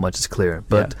mean, that much is clear.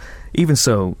 But even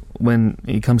so, when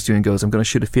he comes to you and goes, "I'm going to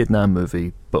shoot a Vietnam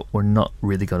movie, but we're not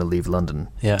really going to leave London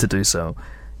to do so,"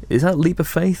 is that a leap of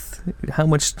faith? How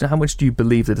much do you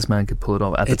believe that this man could pull it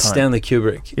off at the time? It's Stanley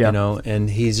Kubrick, you know, and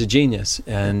he's a genius.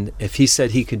 And if he said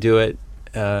he could do it,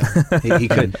 he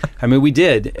could. I mean, we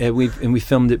did. We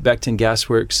filmed at Becton Gas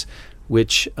Works,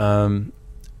 which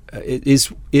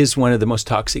it is one of the most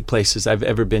toxic places I've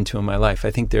ever been to in my life.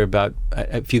 I think there are about,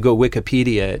 if you go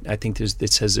Wikipedia, I think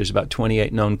it says there's about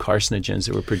 28 known carcinogens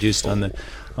that were produced on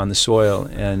the soil.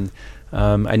 And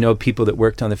I know people that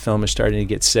worked on the film are starting to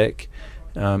get sick.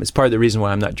 It's part of the reason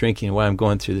why I'm not drinking and why I'm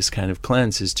going through this kind of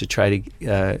cleanse, is to try to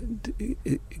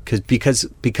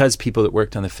because people that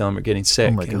worked on the film are getting sick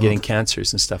and getting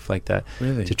cancers and stuff like that.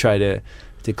 Really? To try to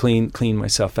clean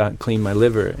myself out and clean my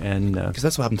liver, and because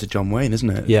that's what happened to John Wayne, isn't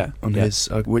it? His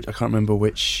I can't remember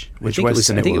which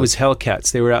Western I think it was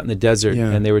Hellcats. They were out in the desert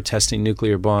and they were testing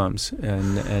nuclear bombs,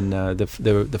 and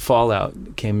the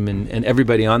fallout came in, and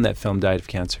everybody on that film died of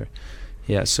cancer.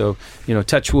 Yeah, so, you know,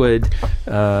 touch wood,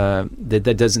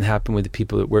 that doesn't happen with the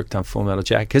people that worked on Full Metal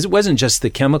Jacket, because it wasn't just the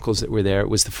chemicals that were there; it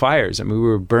was the fires. I mean, we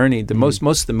were burning.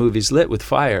 Most of the movies lit with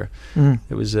fire.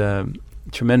 It was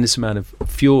tremendous amount of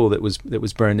fuel that was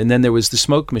burned, and then there was the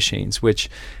smoke machines, which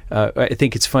I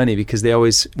think it's funny because they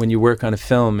always, when you work on a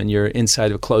film and you're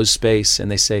inside of a closed space, and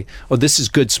they say, "Oh, this is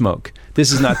good smoke.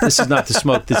 This is not the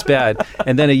smoke that's bad."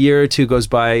 And then a year or two goes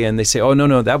by, and they say, "Oh,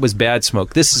 no, that was bad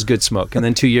smoke. This is good smoke." And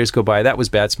then 2 years go by, that was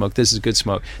bad smoke. This is good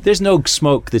smoke. There's no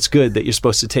smoke that's good that you're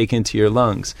supposed to take into your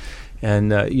lungs. And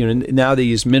now they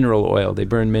use mineral oil. They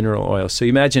burn mineral oil. So you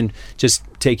imagine just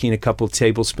taking a couple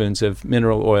tablespoons of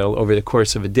mineral oil over the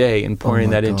course of a day and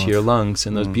pouring that into your lungs,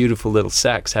 and those beautiful little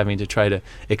sacs having to try to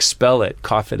expel it,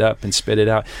 cough it up, and spit it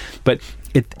out. But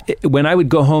when I would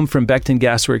go home from Becton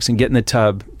Gas Works and get in the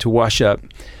tub to wash up,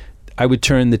 I would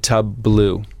turn the tub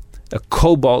blue, a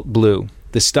cobalt blue.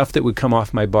 The stuff that would come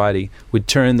off my body would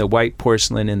turn the white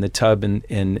porcelain in the tub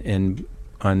in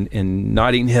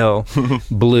Notting Hill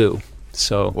blue.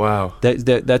 So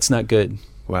that's not good.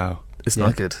 Wow. It's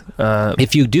not good.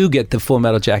 If you do get the Full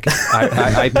Metal Jacket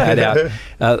iPad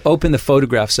out, open the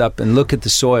photographs up and look at the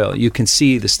soil. You can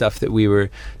see the stuff that we were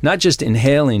not just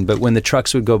inhaling, but when the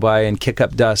trucks would go by and kick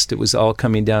up dust, it was all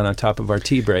coming down on top of our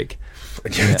tea break.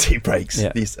 Tea breaks.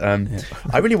 Yeah.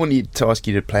 I really want to ask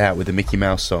you to play out with the Mickey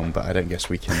Mouse song, but I don't guess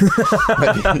we can.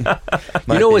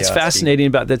 You know what's fascinating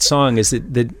about that song is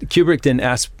that Kubrick didn't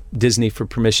ask Disney for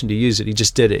permission to use it. He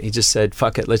just did it. He just said,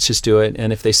 "Fuck it, let's just do it.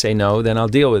 And if they say no, then I'll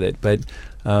deal with it." But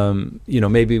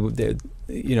maybe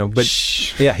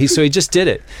so he just did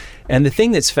it. And the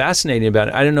thing that's fascinating about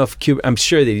it, I don't know if Kubrick, I'm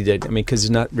sure that he did. I mean, because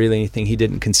there's not really anything he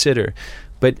didn't consider.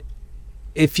 But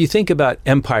if you think about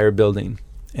empire building,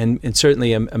 and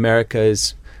certainly America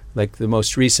is like the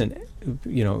most recent,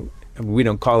 we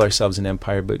don't call ourselves an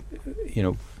empire, but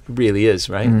it really is,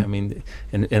 right? I mean,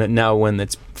 and now one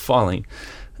that's falling.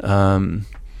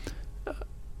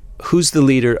 Who's the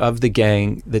leader of the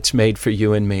gang that's made for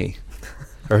you and me?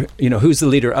 Or, who's the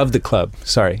leader of the club?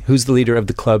 Sorry. Who's the leader of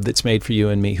the club that's made for you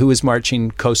and me? Who is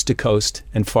marching coast to coast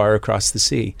and far across the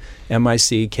sea?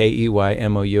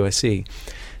 MICKEYMOUSE.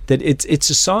 That it's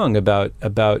a song about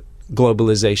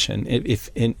globalization,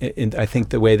 I think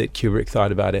the way that Kubrick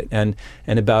thought about it, and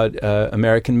about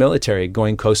American military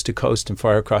going coast to coast and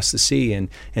far across the sea, and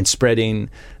spreading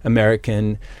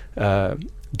American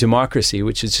democracy,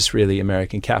 which is just really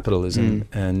American capitalism.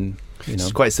 And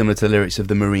it's quite similar to the lyrics of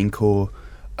the Marine Corps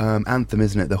anthem,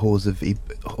 isn't it? The halls of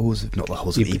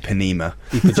Ipanema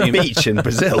beach in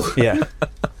Brazil. Yeah.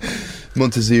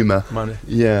 Montezuma.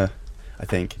 Yeah, I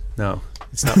think. No.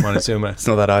 It's not Montezuma. It's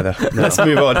not that either. No. Let's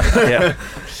move on. Yeah,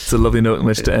 it's a lovely note in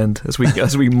which to end as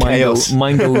we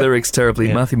mingle lyrics terribly.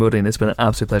 Yeah. Matthew Modine, it's been an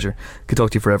absolute pleasure. Could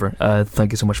talk to you forever.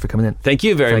 Thank you so much for coming in. Thank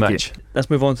you very much. Let's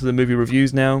move on to the movie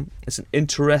reviews now. It's an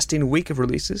interesting week of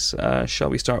releases. Shall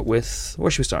we start with... Where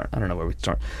should we start? I don't know where we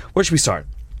start. Where should we start?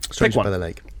 Stranger Pick one. by the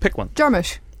Lake. Pick one.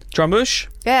 Jarmusch. Jarmusch?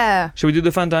 Yeah. Should we do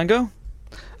the Fandango?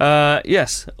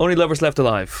 Yes. Only Lovers Left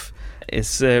Alive.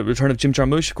 It's a return of Jim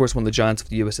Jarmusch, of course, one of the giants of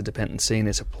the US independent scene.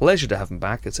 It's a pleasure to have him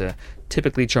back. It's a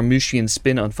typically Jarmuschian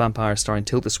spin on vampires, starring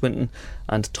Tilda Swinton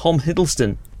and Tom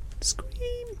Hiddleston.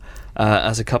 Scream!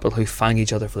 As a couple who fang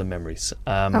each other for their memories.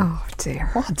 Oh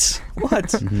dear. What?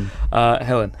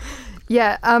 Helen?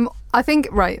 Yeah. I think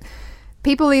right.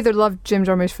 People either love Jim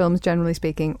Jarmusch films, generally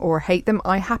speaking, or hate them.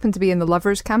 I happen to be in the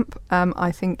lovers camp.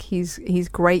 I think he's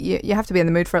great. You have to be in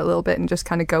the mood for it a little bit and just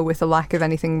kind of go with the lack of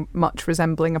anything much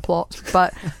resembling a plot.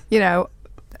 But,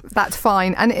 that's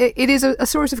fine. And it is a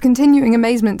source of continuing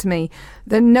amazement to me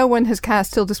that no one has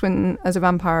cast Tilda Swinton as a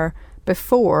vampire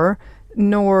before,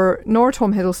 nor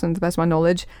Tom Hiddleston, to the best of my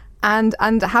knowledge. And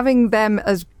having them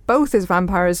as both as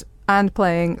vampires and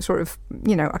playing sort of,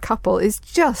 a couple is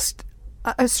just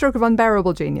a stroke of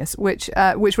unbearable genius, which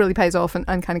really pays off and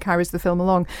kind of carries the film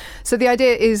along. So the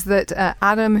idea is that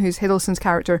Adam, who's Hiddleston's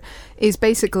character, is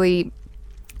basically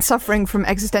suffering from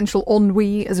existential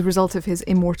ennui as a result of his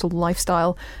immortal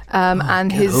lifestyle. And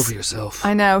get over yourself.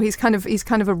 I know, he's kind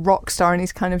of a rock star, and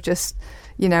he's kind of just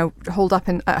holed up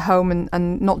at home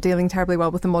and not dealing terribly well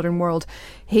with the modern world.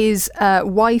 His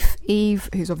wife,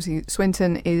 Eve, who's obviously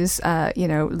Swinton, is,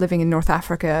 living in North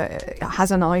Africa,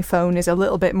 has an iPhone, is a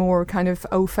little bit more kind of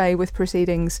au fait with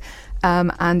proceedings,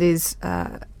 and is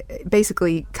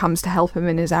basically comes to help him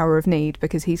in his hour of need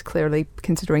because he's clearly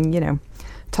considering,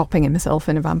 topping himself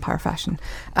in a vampire fashion.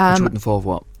 Which would involve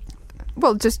what?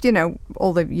 Well, just,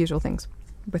 all the usual things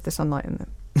with the sunlight and the...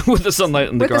 with the sunlight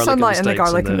and the garlic and the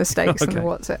garlic and the steaks okay. and the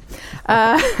what's it?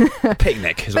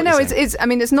 Picnic. Is but what no, you're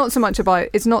saying. it's not so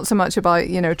much about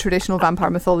traditional vampire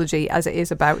mythology as it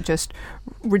is about just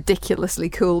ridiculously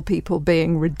cool people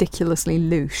being ridiculously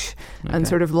louche and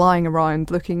sort of lying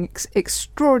around looking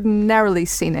extraordinarily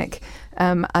scenic.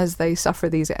 As they suffer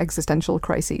these existential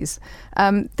crises.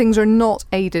 Things are not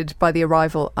aided by the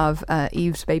arrival of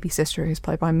Eve's baby sister, who's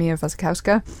played by Mia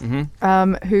Wasikowska,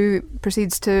 who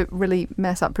proceeds to really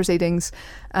mess up proceedings.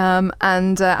 And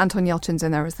Anton Yelchin's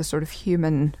in there as the sort of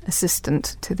human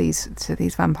assistant to these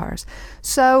vampires.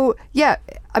 So, yeah,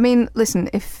 I mean, listen,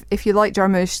 if you like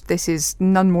Jarmusch, this is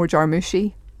none more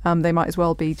Jarmushy. They might as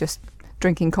well be just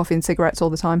drinking coffee and cigarettes all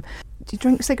the time. Do you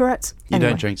drink cigarettes? You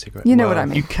don't drink cigarettes. You know what I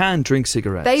mean. You can drink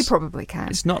cigarettes. They probably can.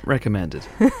 It's not recommended,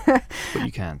 but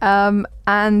you can.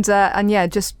 And yeah,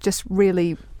 just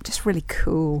really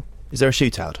cool. Is there a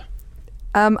shootout?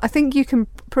 I think you can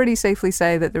pretty safely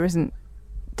say that there isn't.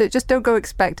 Just don't go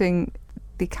expecting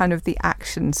the kind of the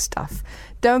action stuff.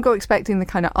 Don't go expecting the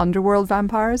kind of underworld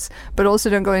vampires, but also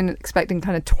don't go in expecting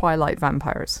kind of Twilight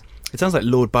vampires. It sounds like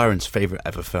Lord Byron's favourite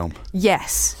ever film.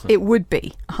 Yes, it would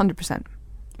be 100%.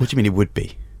 What do you mean it would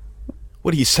be?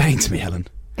 What are you saying to me, Helen?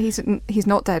 He's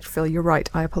not dead, Phil. You're right.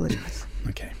 I apologise.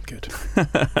 Okay, good.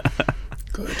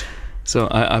 Good. So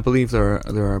I believe there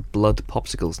are blood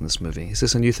popsicles in this movie. Is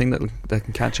this a new thing that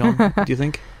can catch on? Do you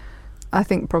think? I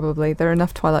think probably there are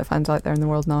enough Twilight fans out there in the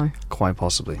world now. Quite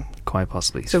possibly.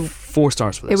 So 4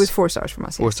 stars for this. It was 4 stars from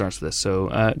us. 4 stars for this. So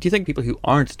do you think people who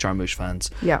aren't Jarmusch fans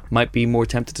might be more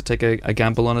tempted to take a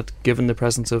gamble on it, given the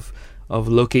presence of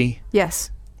Loki?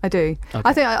 Yes. I do. Okay.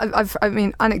 I think I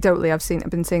mean, anecdotally,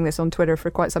 I've been seeing this on Twitter for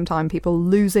quite some time. People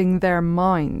losing their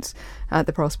minds at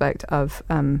the prospect of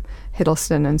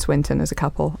Hiddleston and Swinton as a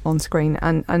couple on screen,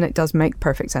 and it does make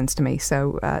perfect sense to me.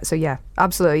 So yeah,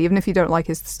 absolutely. Even if you don't like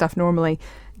his stuff normally,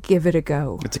 give it a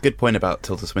go. It's a good point about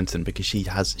Tilda Swinton because she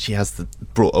has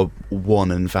brought a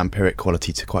wan and vampiric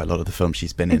quality to quite a lot of the films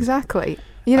she's been in. Exactly.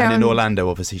 And in Orlando,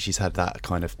 obviously, she's had that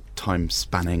kind of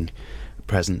time-spanning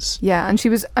presence. Yeah, and she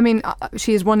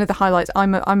is one of the highlights.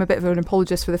 I'm a bit of an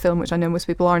apologist for the film, which I know most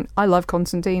people aren't. I love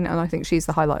Constantine, and I think she's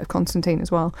the highlight of Constantine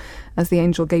as well as the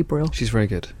angel Gabriel. She's very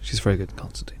good. She's very good,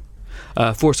 Constantine.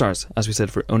 4 stars, as we said,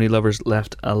 for Only Lovers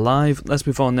Left Alive. Let's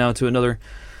move on now to another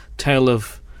tale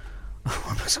of, what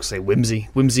am I supposed to say,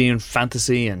 whimsy and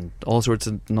fantasy and all sorts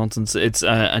of nonsense. It's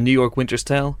A New York Winter's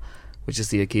Tale, which is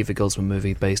the Akiva Goldsman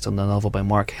movie based on the novel by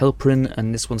Mark Hilprin,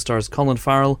 and this one stars Colin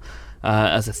Farrell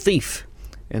as a thief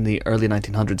in the early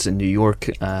 1900s in New York,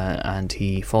 and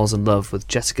he falls in love with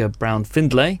Jessica Brown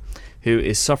Findlay, who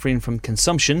is suffering from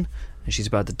consumption, and she's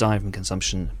about to die from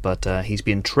consumption, but he's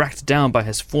being tracked down by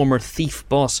his former thief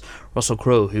boss, Russell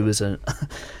Crowe, who is a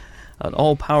an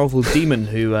all-powerful demon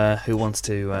who wants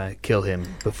to kill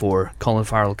him before Colin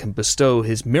Farrell can bestow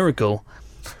his miracle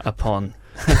upon.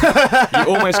 You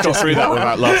almost got through that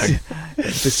without laughing.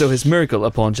 Bestow his miracle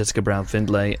upon Jessica Brown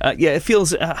Findlay. It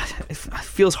feels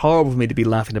horrible for me to be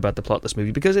laughing about the plot of this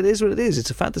movie, because it is what it is.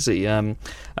 It's a fantasy, and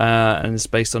it's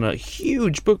based on a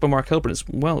huge book by Mark Helprin.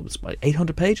 It's about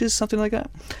 800 pages, something like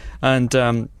that, and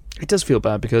it does feel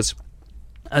bad because,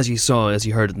 as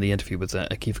you heard in the interview with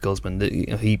Akiva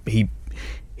Goldsman,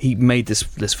 he made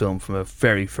this film from a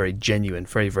very, very genuine,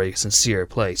 very, very sincere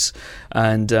place,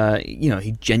 and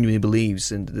he genuinely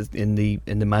believes in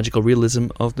the magical realism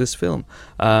of this film.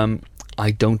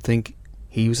 I don't think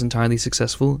he was entirely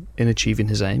successful in achieving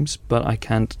his aims, but I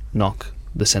can't knock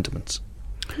the sentiments.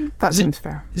 That seems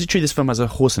fair. Is it true this film has a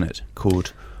horse in it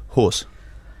called Horse?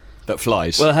 That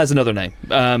flies. Well, it has another name,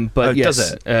 but yes.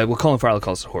 Does it? Well, Colin Farrell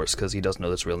calls it Horse because he doesn't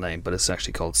know its real name, but it's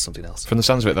actually called something else. From the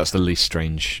sounds of it, that's the least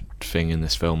strange thing in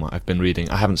this film. I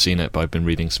haven't seen it, but I've been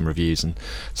reading some reviews, and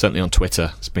certainly on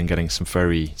Twitter, it's been getting some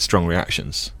very strong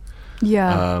reactions.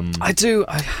 Yeah, I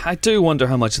do wonder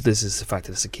how much of this is the fact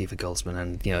that it's Akiva Goldsman,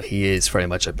 and he is very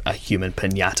much a human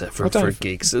pinata for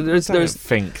geeks. I don't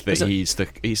think that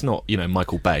he's not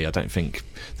Michael Bay. I don't think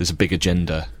there's a big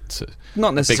agenda.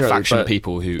 Not necessarily, big faction of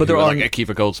people who are like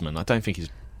Akiva Goldsman. I don't think he's,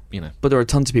 But there are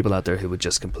tons of people out there who would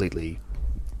just completely,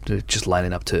 just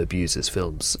lining up to abuse his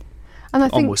films, and I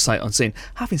think, almost sight unseen.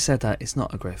 Having said that, it's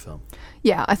not a great film.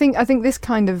 Yeah, I think this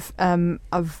kind of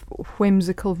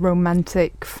whimsical,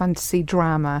 romantic fantasy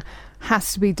drama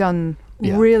has to be done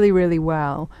really, really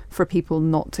well for people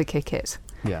not to kick it.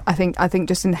 Yeah. I think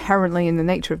just inherently in the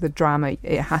nature of the drama,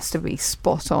 it has to be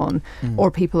spot on, or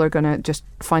people are going to just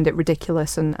find it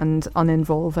ridiculous and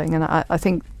uninvolving. And I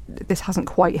think this hasn't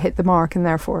quite hit the mark, and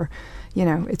therefore,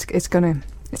 it's going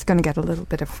to get a little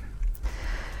bit of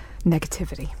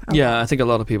negativity. Yeah, I think a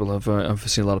lot of people I've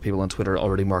seen a lot of people on Twitter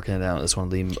already marking it out as one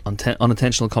of the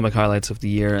unintentional comic highlights of the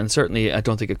year, and certainly I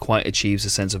don't think it quite achieves the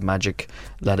sense of magic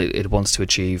that it wants to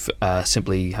achieve.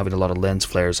 Simply having a lot of lens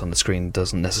flares on the screen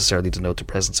doesn't necessarily denote the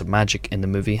presence of magic in the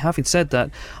movie. Having said that,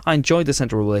 I enjoyed the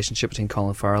central relationship between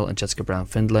Colin Farrell and Jessica Brown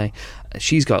Findlay.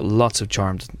 She's got lots of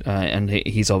charm, and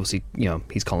he's obviously,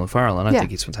 he's Colin Farrell, and I think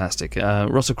he's fantastic.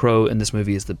 Russell Crowe in this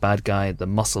movie is the bad guy, the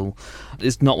muscle.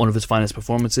 It's not one of his finest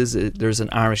performances. There's an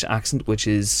Irish accent which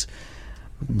is,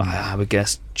 I would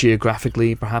guess,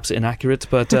 geographically perhaps inaccurate,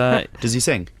 but does he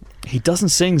sing? He doesn't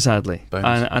sing, sadly.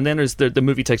 Bones. And then there's the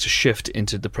movie takes a shift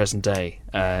into the present day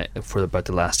for about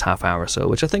the last half hour or so,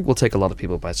 which I think will take a lot of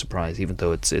people by surprise, even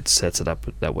though it sets it up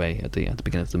that way at the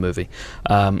beginning of the movie.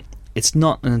 It's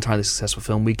not an entirely successful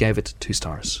film. We gave it 2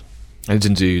 stars. And it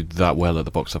didn't do that well at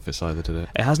the box office either, did it?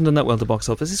 It hasn't done that well at the box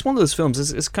office. It's one of those films.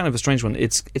 It's kind of a strange one.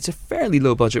 It's a fairly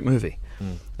low budget movie,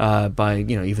 by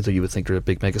even though you would think there are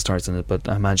big megastars in it. But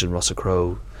I imagine Russell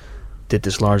Crowe did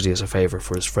this largely as a favour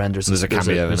for his friend. There's a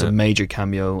cameo. There's a major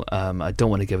cameo. I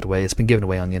don't want to give it away. It's been given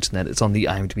away on the internet. It's on the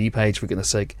IMDb page, for goodness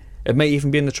sake. It may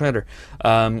even be in the trailer.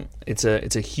 It's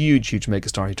a huge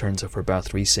megastar. He turns up for about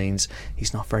 3 scenes.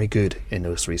 He's not very good in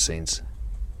those 3 scenes.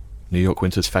 New York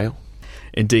Winter's Fail.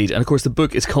 Indeed, and of course the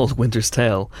book is called Winter's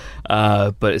Tale,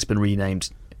 but it's been renamed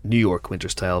New York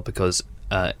Winter's Tale because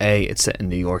A, it's set in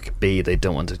New York, B, they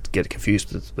don't want to get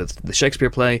confused with the Shakespeare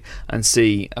play, and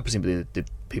C, presumably the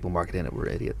people marketing it were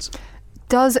idiots.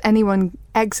 Does anyone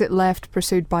exit left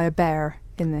pursued by a bear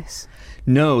in this?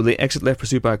 No, they exit left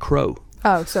pursued by a crow.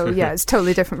 Oh, so yeah, it's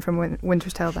totally different from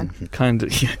Winter's Tale then. Kind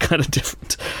of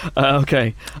different.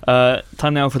 Okay,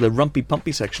 time now for the Rumpy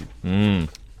Pumpy section.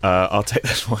 I'll take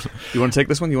this one. You want to take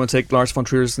this one? You want to take Lars von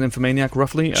Trier's Nymphomaniac,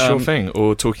 roughly? Sure thing.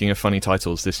 Or talking of funny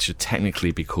titles, this should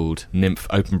technically be called Nymph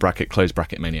 (open bracket close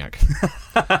bracket maniac).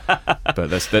 But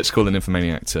let's call it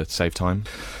Nymphomaniac to save time.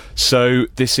 So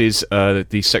this is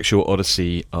the sexual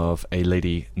odyssey of a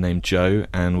lady named Jo,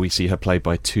 and we see her played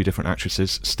by 2 different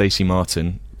actresses. Stacey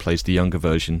Martin plays the younger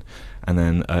version, and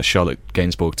then Charlotte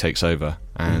Gainsbourg takes over,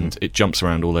 and it jumps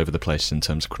around all over the place in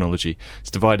terms of chronology. It's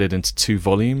divided into 2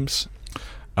 volumes.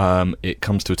 It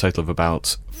comes to a total of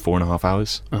about 4.5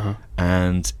 hours,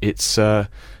 and it's an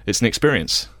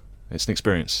experience. It's an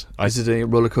experience. Is it a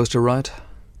roller coaster ride?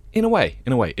 In a way,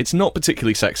 it's not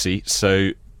particularly sexy,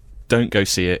 so don't go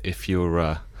see it if you're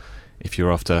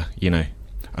after an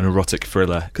erotic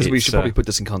thriller. Because we should probably put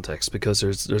this in context, because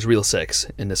there's real sex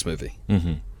in this movie.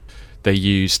 They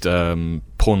used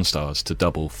porn stars to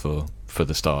double for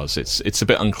the stars. It's a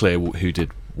bit unclear who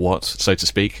did what, so to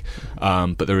speak,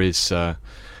 but there is.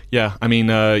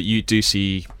 You do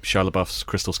see Shia LaBeouf's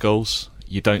Crystal Skulls.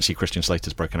 You don't see Christian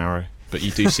Slater's Broken Arrow. but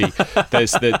you do see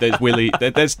there's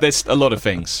a lot of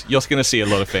things. You're going to see a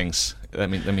lot of things. Let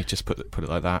me just put it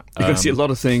like that. You're going to see a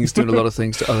lot of things doing a lot of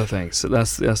things to other things. So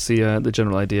that's the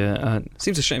general idea.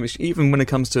 Seems a shame, even when it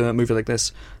comes to a movie like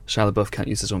this, Shia LaBeouf can't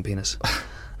use his own penis.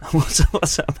 What's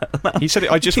that about? He said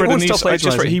I just read a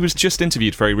news. He was just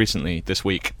interviewed very recently this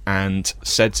week and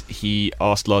said he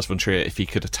asked Lars von Trier if he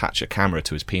could attach a camera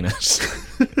to his penis.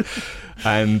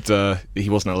 And he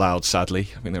wasn't allowed, sadly.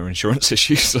 I think there were insurance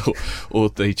issues, or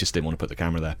they just didn't want to put the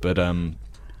camera there. But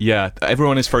yeah,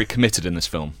 everyone is very committed in this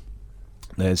film.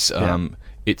 There's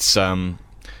it's an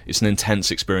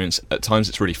intense experience. At times,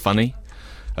 it's really funny.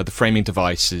 The framing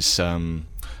device is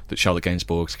that Charlotte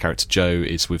Gainsbourg's character Jo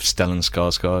is with Stellan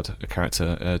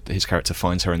Skarsgård. His character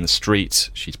finds her in the street.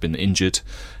 She's been injured,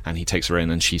 and he takes her in,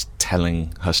 and she's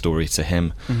telling her story to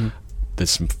him. Mm-hmm.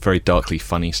 There's some very darkly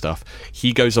funny stuff.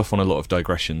 He goes off on a lot of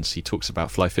digressions. He talks about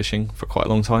fly fishing for quite a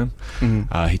long time.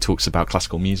 Mm-hmm. He talks about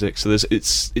classical music. So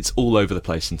it's all over the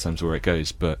place in terms of where it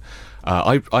goes. But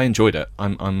I enjoyed it.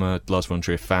 I'm a Lars von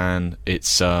Trier fan.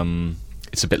 It's a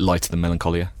bit lighter than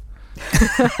Melancholia.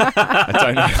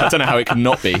 I don't know how it can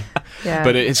not be. Yeah.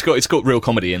 But it's got real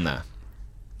comedy in there.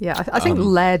 Yeah, I think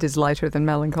Lead is lighter than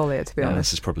Melancholia, to be honest.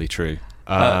 This is probably true.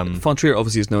 Von Trier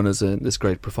obviously is known as this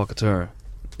great provocateur.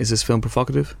 Is this film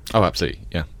provocative? Oh, absolutely,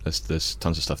 yeah. There's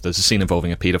tons of stuff. There's a scene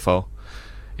involving a paedophile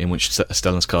in which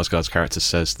Stellan Skarsgård's character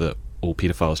says that all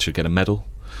paedophiles should get a medal.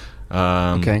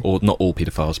 Or not all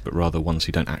paedophiles, but rather ones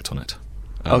who don't act on it.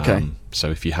 So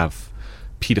if you have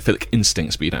paedophilic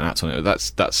instincts but you don't act on it,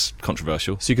 that's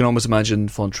controversial. So you can almost imagine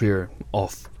Von Trier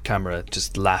off camera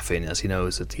just laughing as he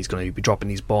knows that he's going to be dropping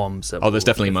these bombs. There's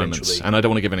definitely moments, and I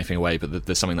don't want to give anything away, but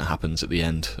there's something that happens at the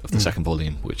end of the second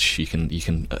volume which you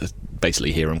can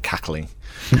basically hear him cackling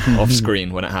off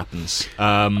screen when it happens.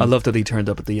 I love that he turned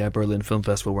up at the Berlin Film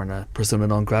Festival wearing a Persona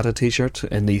non grata t-shirt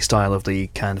in the style of the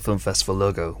Cannes Film Festival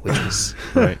logo, which is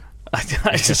right.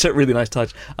 It's just a really nice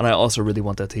touch, and I also really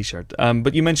want that t-shirt.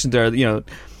 But you mentioned there,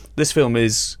 this film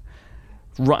has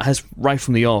right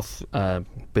from the off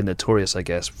been notorious, I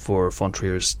guess, for Von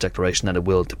Trier's declaration that it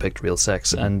will depict real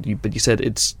sex. But you said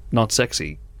it's not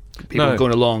sexy. People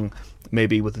going along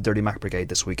maybe with the Dirty Mac Brigade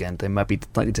this weekend, they might be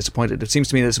slightly disappointed. It seems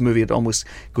to me that it's a movie that almost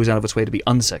goes out of its way to be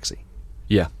unsexy.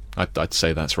 Yeah, I'd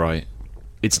say that's right.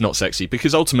 It's not sexy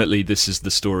because ultimately this is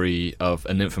the story of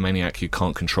a nymphomaniac who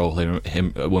can't control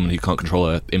a woman who can't control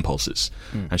her impulses,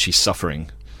 and she's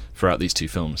suffering throughout these two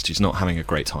films. She's not having a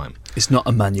great time. It's not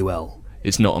Emmanuel.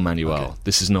 It's not Emmanuel. Okay.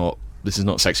 This is not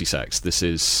sexy sex. This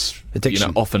is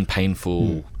addiction. Often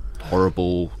painful,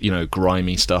 horrible,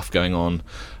 grimy stuff going on.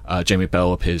 Jamie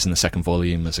Bell appears in the second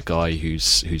volume as a guy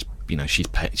who's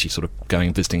she's sort of going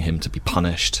and visiting him to be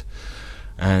punished,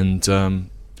 and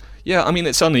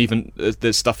it's uneven.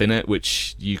 There's stuff in it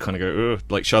which you kind of go, ugh.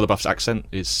 Like Shia LaBeouf's accent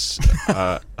is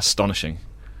astonishing.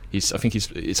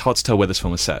 It's hard to tell where this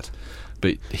film is set,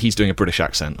 but he's doing a British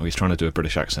accent, or he's trying to do a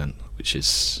British accent, which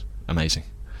is amazing.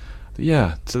 But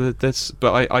yeah, so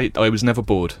I was never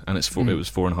bored, and it was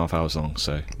 4.5 hours long.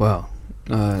 So wow.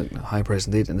 High praise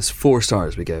indeed, and it's 4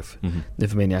 stars we gave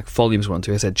Nymphomaniac volumes 1 and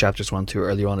 2. I said chapters 1 and 2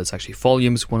 earlier on. It's actually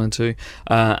volumes 1 and 2.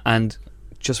 And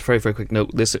just a very, very quick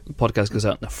note, this podcast goes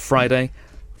out on a Friday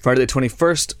the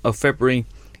 21st of February.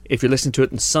 If you're listening to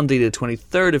it on Sunday the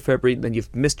 23rd of February, then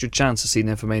you've missed your chance to see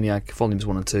Nymphomaniac volumes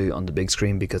 1 and 2 on the big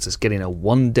screen, because it's getting a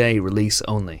 1-day release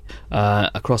only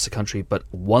across the country, but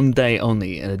 1 day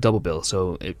only in a double bill.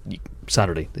 So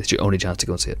Saturday is your only chance to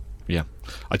go and see it. Yeah,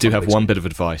 I do have one bit of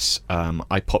advice.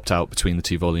 I popped out between the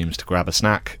 2 volumes to grab a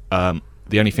snack.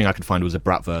 The only thing I could find was a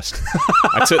bratwurst.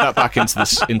 I took that back into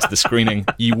the screening.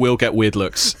 You will get weird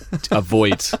looks.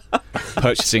 Avoid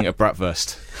purchasing a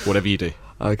bratwurst, whatever you do.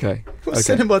 Okay. What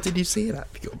cinema did you see it at?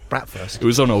 You got bratwurst. It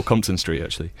was on Old Compton Street,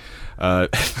 actually. Was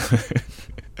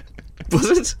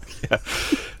it?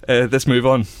 Yeah. Let's move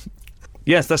on.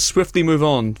 Yes, let's swiftly move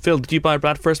on. Phil, did you buy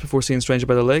bratwurst before seeing Stranger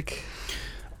by the Lake?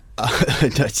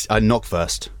 I knock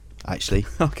first, actually.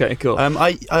 Okay, cool.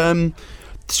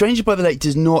 Stranger by the Lake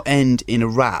does not end in a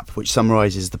rap which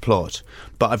summarises the plot,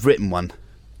 but I've written one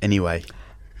anyway.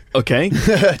 Okay.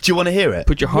 Do you want to hear it?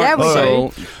 Put your heart and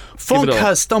soul. Fonk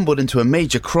has stumbled into a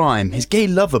major crime. His gay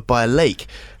lover by a lake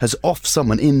has offed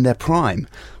someone in their prime.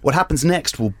 What happens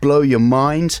next will blow your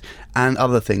mind, and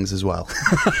other things as well.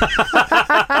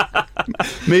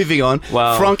 Moving on.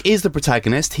 Wow. Frank is the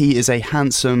protagonist. He is a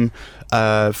handsome...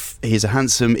 again,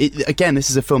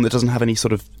 this is a film that doesn't have any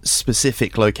sort of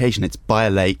specific location. It's by a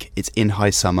lake. It's in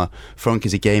high summer. Frank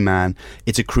is a gay man.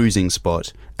 It's a cruising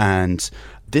spot. And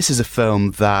this is a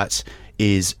film that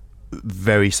is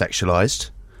very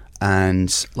sexualized.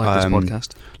 and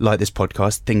like this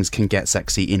podcast, things can get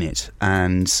sexy in it,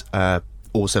 and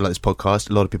also like this podcast,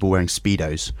 a lot of people wearing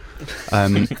Speedos,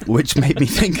 which made me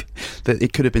think that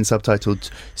it could have been subtitled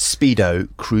Speedo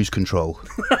Cruise Control.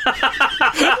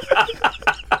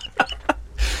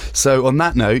 So on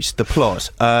that note, the plot,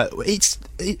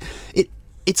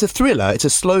 it's a thriller. It's a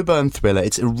slow burn thriller.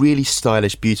 It's a really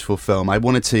stylish, beautiful film. I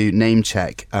wanted to name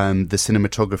check the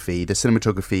cinematography. The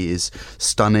cinematography is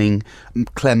stunning.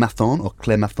 Claire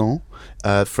Mathon,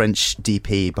 French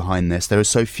DP behind this. There are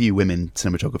so few women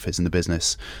cinematographers in the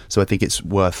business, so I think it's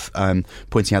worth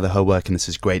pointing out that her work in this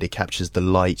is great. It captures the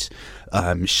light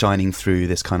shining through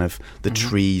this kind of the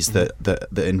trees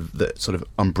that sort of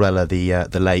umbrella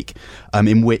the lake,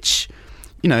 in which,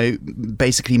 you know,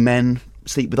 basically men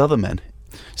sleep with other men.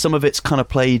 Some of it's kind of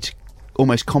played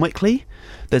almost comically.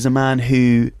 There's a man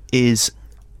who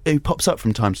pops up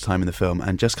from time to time in the film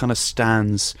and just kind of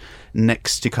stands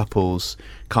next to couples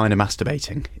kind of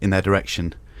masturbating in their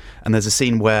direction. And there's a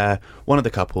scene where one of the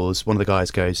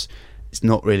guys goes, "It's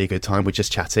not really a good time, we're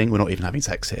just chatting, we're not even having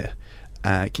sex here.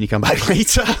 Can you come back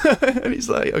later?" And he's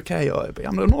like, "Okay,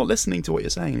 I'm not listening to what you're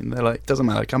saying." And they're like, "Doesn't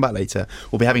matter, come back later.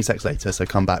 We'll be having sex later, so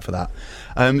come back for that."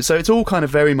 So it's all kind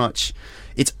of very much,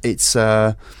 it's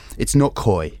not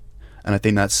coy, and I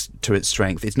think that's to its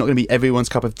strength. It's not going to be everyone's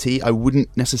cup of tea. I wouldn't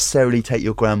necessarily take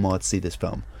your grandma to see this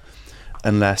film,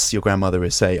 unless your grandmother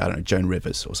is, say, I don't know, Joan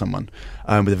Rivers or someone,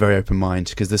 with a very open mind,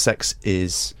 because the sex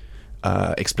is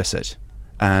explicit,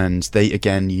 and they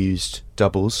again used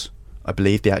doubles. I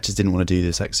believe the actors didn't want to do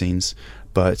the sex scenes,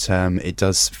 but it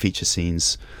does feature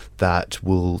scenes that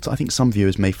I think some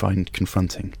viewers may find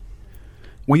confronting.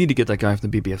 We need to get that guy from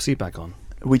the BBFC back on.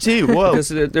 We do, well, because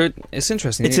it's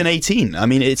interesting. It's an 18. I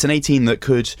mean, it's an 18 that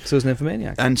could. So is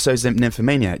Nymphomaniac. And so is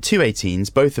Nymphomaniac. 2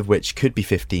 18s, both of which could be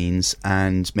 15s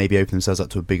and maybe open themselves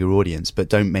up to a bigger audience, but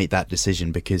don't make that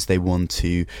decision because they want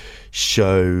to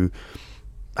show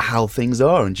how things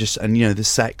are and you know, the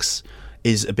sex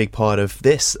is a big part of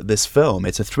this film.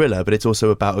 It's a thriller, but it's also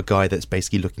about a guy that's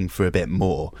basically looking for a bit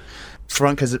more.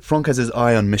 Franck has his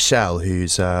eye on Michel,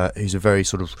 who's a very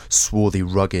sort of swarthy,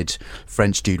 rugged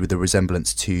French dude with a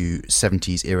resemblance to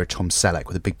 70s era Tom Selleck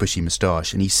with a big bushy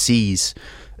moustache, and he sees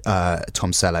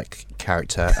Tom Selleck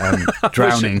character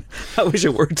drowning. I wish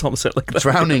it were Tom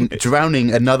Selleck.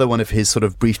 Drowning another one of his sort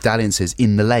of brief dalliances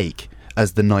in the lake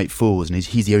as the night falls, and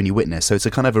he's the only witness. So it's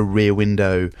a kind of a Rear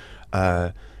Window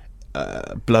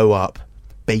blow up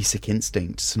Basic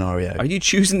Instinct scenario. Are you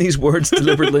choosing these words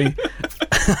deliberately?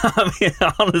 I mean,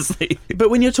 honestly. But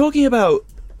when you're talking about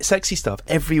sexy stuff,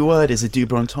 every word is a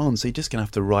double entendre, so you're just gonna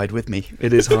have to ride with me.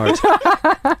 It is hard.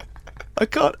 I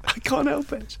can't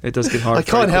help it. It does get hard. I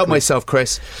can't help myself,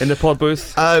 Chris. In the pod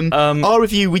booth. Our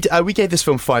review, we gave this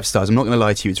film 5 stars. I'm not going to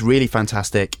lie to you; it's really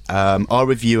fantastic. Our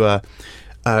reviewer,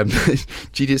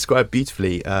 Judy described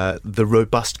beautifully the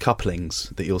robust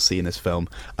couplings that you'll see in this film.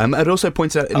 I'd also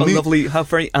point out lovely, how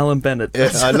very Alan Bennett.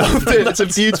 I loved it. It's a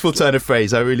beautiful turn of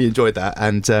phrase. I really enjoyed that.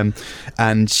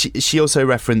 And she also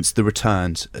referenced The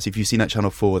Returned. So if you've seen that Channel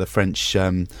 4, the French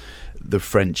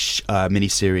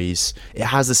miniseries, it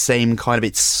has the same kind of,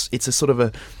 it's a sort of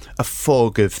a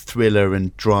fog of thriller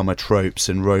and drama tropes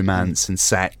and romance and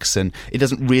sex, and it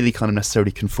doesn't really kind of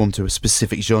necessarily conform to a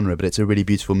specific genre, but it's a really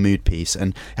beautiful mood piece,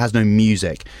 and it has no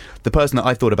music. The person that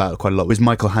I thought about quite a lot was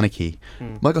Michael Haneke.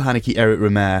 Michael Haneke, Eric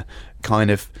Romer, kind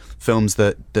of films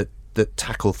that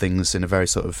tackle things in a very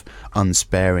sort of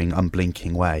unsparing,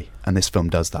 unblinking way, and this film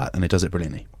does that, and it does it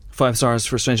brilliantly. 5 stars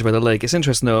for Stranger by the Lake. It's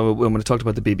interesting though when we talked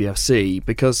about the BBFC,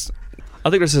 because I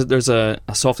think there's a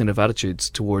softening of attitudes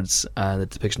towards the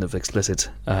depiction of explicit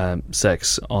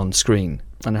sex on screen,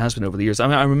 and it has been over the years. I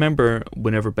mean, I remember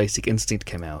whenever Basic Instinct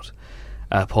came out,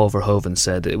 Paul Verhoeven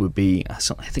said it would be, I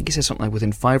think he said something like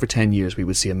within 5 or 10 years we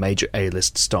would see a major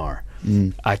A-list star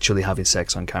actually having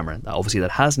sex on camera. Obviously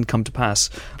that hasn't come to pass,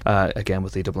 again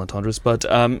with the double entendres, but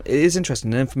it is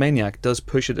interesting. Nymphomaniac does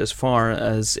push it as far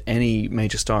as any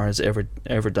major star has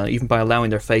ever done, even by allowing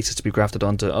their faces to be grafted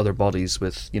onto other bodies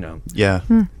with, you know,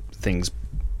 things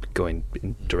going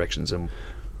in directions and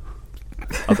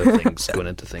other things going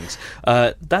into things.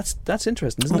 That's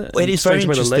interesting, isn't it? It is very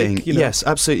interesting. Lake, you know? Yes,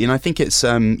 absolutely. And I think it's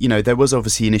there was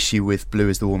obviously an issue with Blue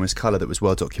is the Warmest Colour that was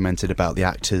well documented about the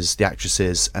actors, the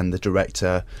actresses, and the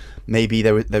director. Maybe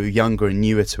they were younger and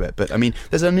newer to it, but I mean,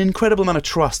 there's an incredible amount of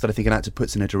trust that I think an actor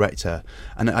puts in a director,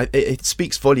 and it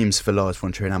speaks volumes for Lars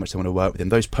von Trier and how much they want to work with him.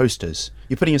 Those posters,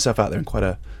 you're putting yourself out there in quite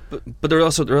a But there are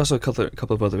also a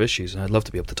couple of other issues, and I'd love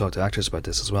to be able to talk to actors about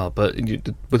this as well. But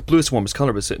with Bluest Warmest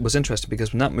Colour, it was interesting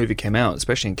because when that movie came out,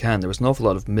 especially in Cannes, there was an awful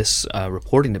lot of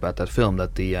reporting about that film,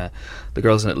 that the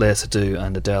girls in it, Lea Seydoux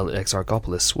and Adele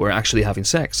Exarchopoulos, were actually having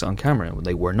sex on camera when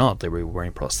they were not. They were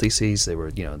wearing prostheses. They were,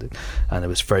 and it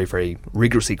was very, very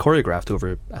rigorously choreographed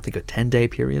over, I think, a 10-day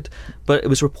period. But it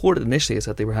was reported initially as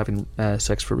that they were having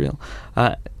sex for real.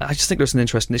 I just think there's an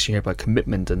interesting issue here about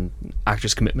commitment and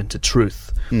actors' commitment to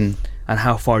truth. And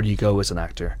how far do you go as an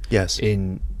actor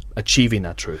in achieving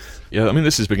that truth? Yeah, I mean,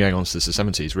 this has been going on since the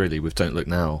 70s, really, with Don't Look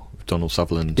Now, with Donald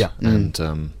Sutherland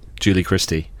and Julie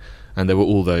Christie. And there were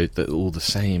all the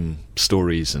same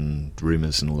stories and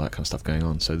rumours and all that kind of stuff going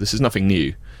on. So this is nothing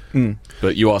new.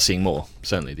 But you are seeing more,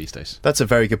 certainly, these days. That's a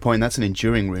very good point. That's an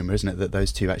enduring rumour, isn't it, that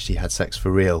those two actually had sex for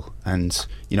real? And,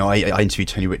 I interviewed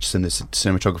Tony Richardson, the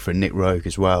cinematographer, and Nick Rogue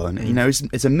as well. And,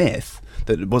 it's a myth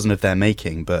that it wasn't of their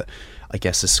making, but I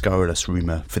guess a scurrilous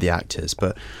rumour for the actors.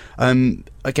 But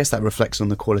I guess that reflects on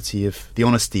the quality of the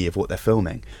honesty of what they're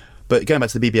filming. But going back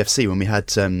to the BBFC,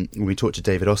 when we talked to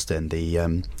David Austin,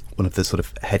 the one of the sort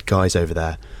of head guys over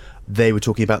there, they were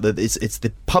talking about that it's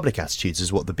the public attitudes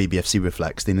is what the BBFC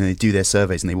reflects. They do their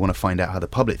surveys and they want to find out how the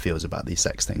public feels about these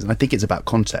sex things. And I think it's about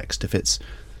context. If it's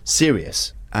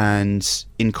serious and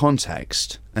in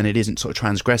context, and it isn't sort of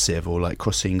transgressive or like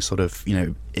crossing sort of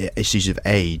issues of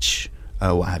age,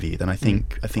 what have you, then I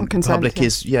think the public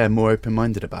is more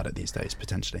open-minded about it these days,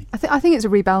 potentially. I think it's a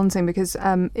rebalancing because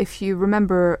if you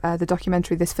remember the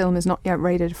documentary This Film Is Not Yet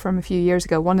Rated from a few years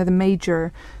ago, one of the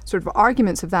major sort of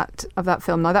arguments of that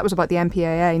film, now that was about the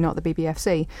MPAA, not the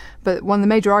BBFC, but one of the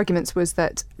major arguments was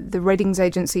that the ratings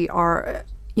agency are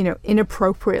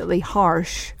inappropriately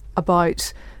harsh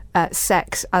about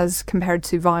sex as compared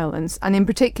to violence, and in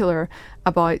particular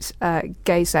about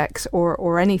gay sex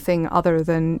or anything other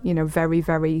than very,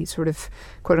 very sort of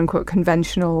quote unquote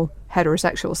conventional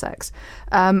heterosexual sex,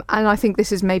 and I think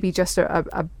this is maybe just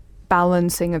a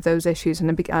balancing of those issues and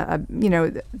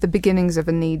the beginnings of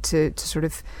a need to sort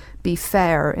of be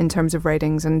fair in terms of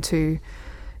ratings and to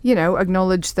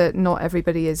acknowledge that not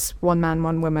everybody is one man,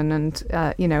 one woman, and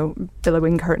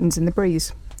billowing curtains in the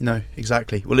breeze. No,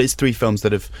 exactly. Well, it's three films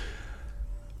that have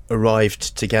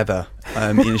arrived together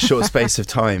in a short space of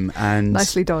time, and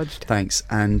nicely dodged. Thanks.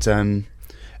 And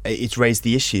it's raised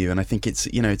the issue, and I think it's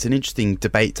it's an interesting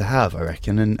debate to have, I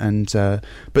reckon. And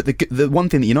but the one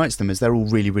thing that unites them is they're all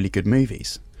really, really good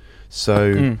movies.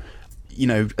 So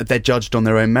they're judged on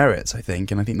their own merits, I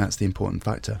think, and I think that's the important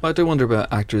factor. I do wonder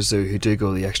about actors who do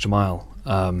go the extra mile.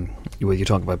 You're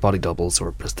talking about body doubles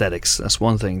or prosthetics, that's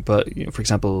one thing, but for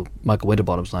example, Michael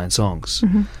Winterbottom's 9 Songs.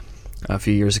 A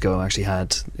few years ago actually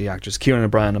had the actors Kieran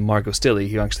O'Brien and Margot Stilley,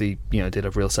 who actually did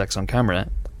have real sex on camera,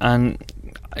 and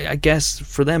I guess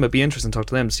for them it'd be interesting to talk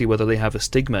to them to see whether they have a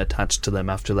stigma attached to them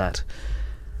after that,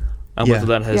 and whether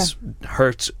that has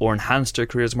hurt or enhanced their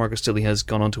careers. Margot Stilley has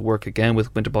gone on to work again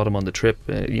with Winterbottom on The Trip.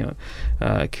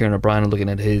 Kieran O'Brien, looking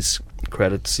at his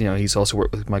credits, he's also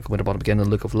worked with Michael Winterbottom again in The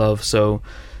Look of Love, so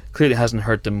clearly hasn't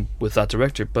hurt them with that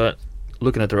director. But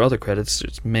looking at their other credits,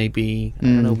 it's maybe I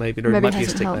don't know, maybe there might be a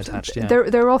stigma attached. Yeah,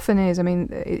 there often is. I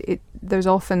mean, there's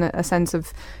often a sense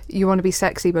of you want to be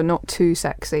sexy but not too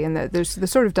sexy, and there's the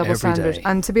sort of double standard.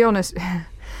 And to be honest,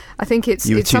 I think it's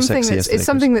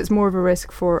something that's more of a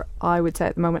risk for, I would say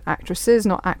at the moment, actresses,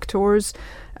 not actors.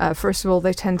 First of all,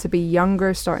 they tend to be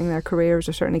younger, starting their careers,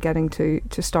 or certainly getting to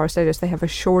star status. They have a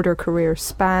shorter career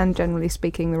span. Generally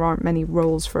speaking, there aren't many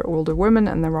roles for older women,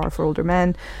 and there are for older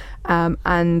men.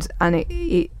 And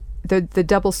the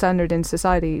double standard in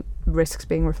society risks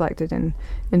being reflected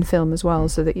in film as well,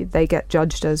 so that they get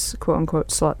judged as quote unquote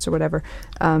sluts or whatever.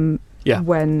 When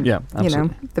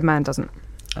the man doesn't.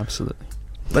 Absolutely.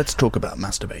 Let's talk about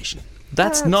masturbation.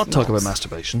 Let's not talk about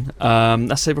masturbation.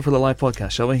 Let's save it for the live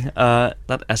podcast, shall we? That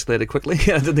escalated quickly.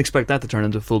 I didn't expect that to turn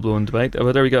into a full-blown debate.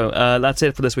 But there we go. That's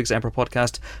it for this week's Emperor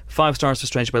podcast. 5 stars for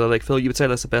Stranger by the Lake. Phil, you would say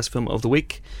that's the best film of the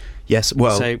week? Yes.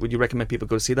 Well, would you recommend people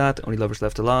go see that? Only Lovers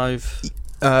Left Alive?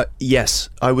 Yes,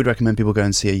 I would recommend people go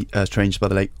and see Strangers by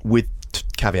the Lake with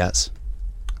caveats.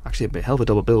 Actually, it'd be a hell of a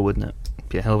double bill, wouldn't it?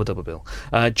 Be a hell of a double bill.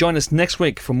 Join us next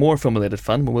week for more film-related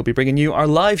fun, when we'll be bringing you our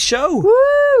live show.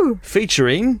 Woo!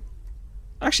 Featuring...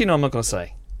 Actually, no, I'm not going to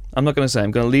say. I'm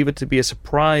going to leave it to be a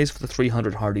surprise for the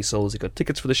 300 hardy souls who got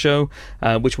tickets for the show,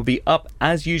 which will be up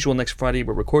as usual next Friday.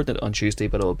 We're recording it on Tuesday,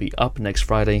 but it will be up next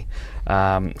Friday.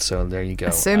 So there you go.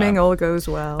 Assuming all goes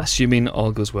well. Assuming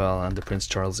all goes well and the Prince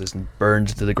Charles isn't burned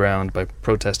to the ground by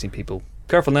protesting people.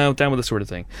 Careful now, down with this sort of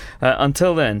thing.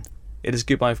 Until then, it is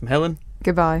goodbye from Helen.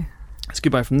 Goodbye. It's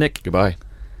goodbye from Nick. Goodbye.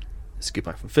 It's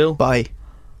goodbye from Phil. Bye.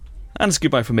 And it's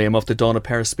goodbye from me. I'm off to don a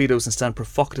pair of Speedos and stand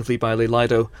provocatively by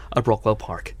Lido at Brockwell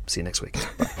Park. See you next week.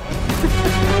 Bye.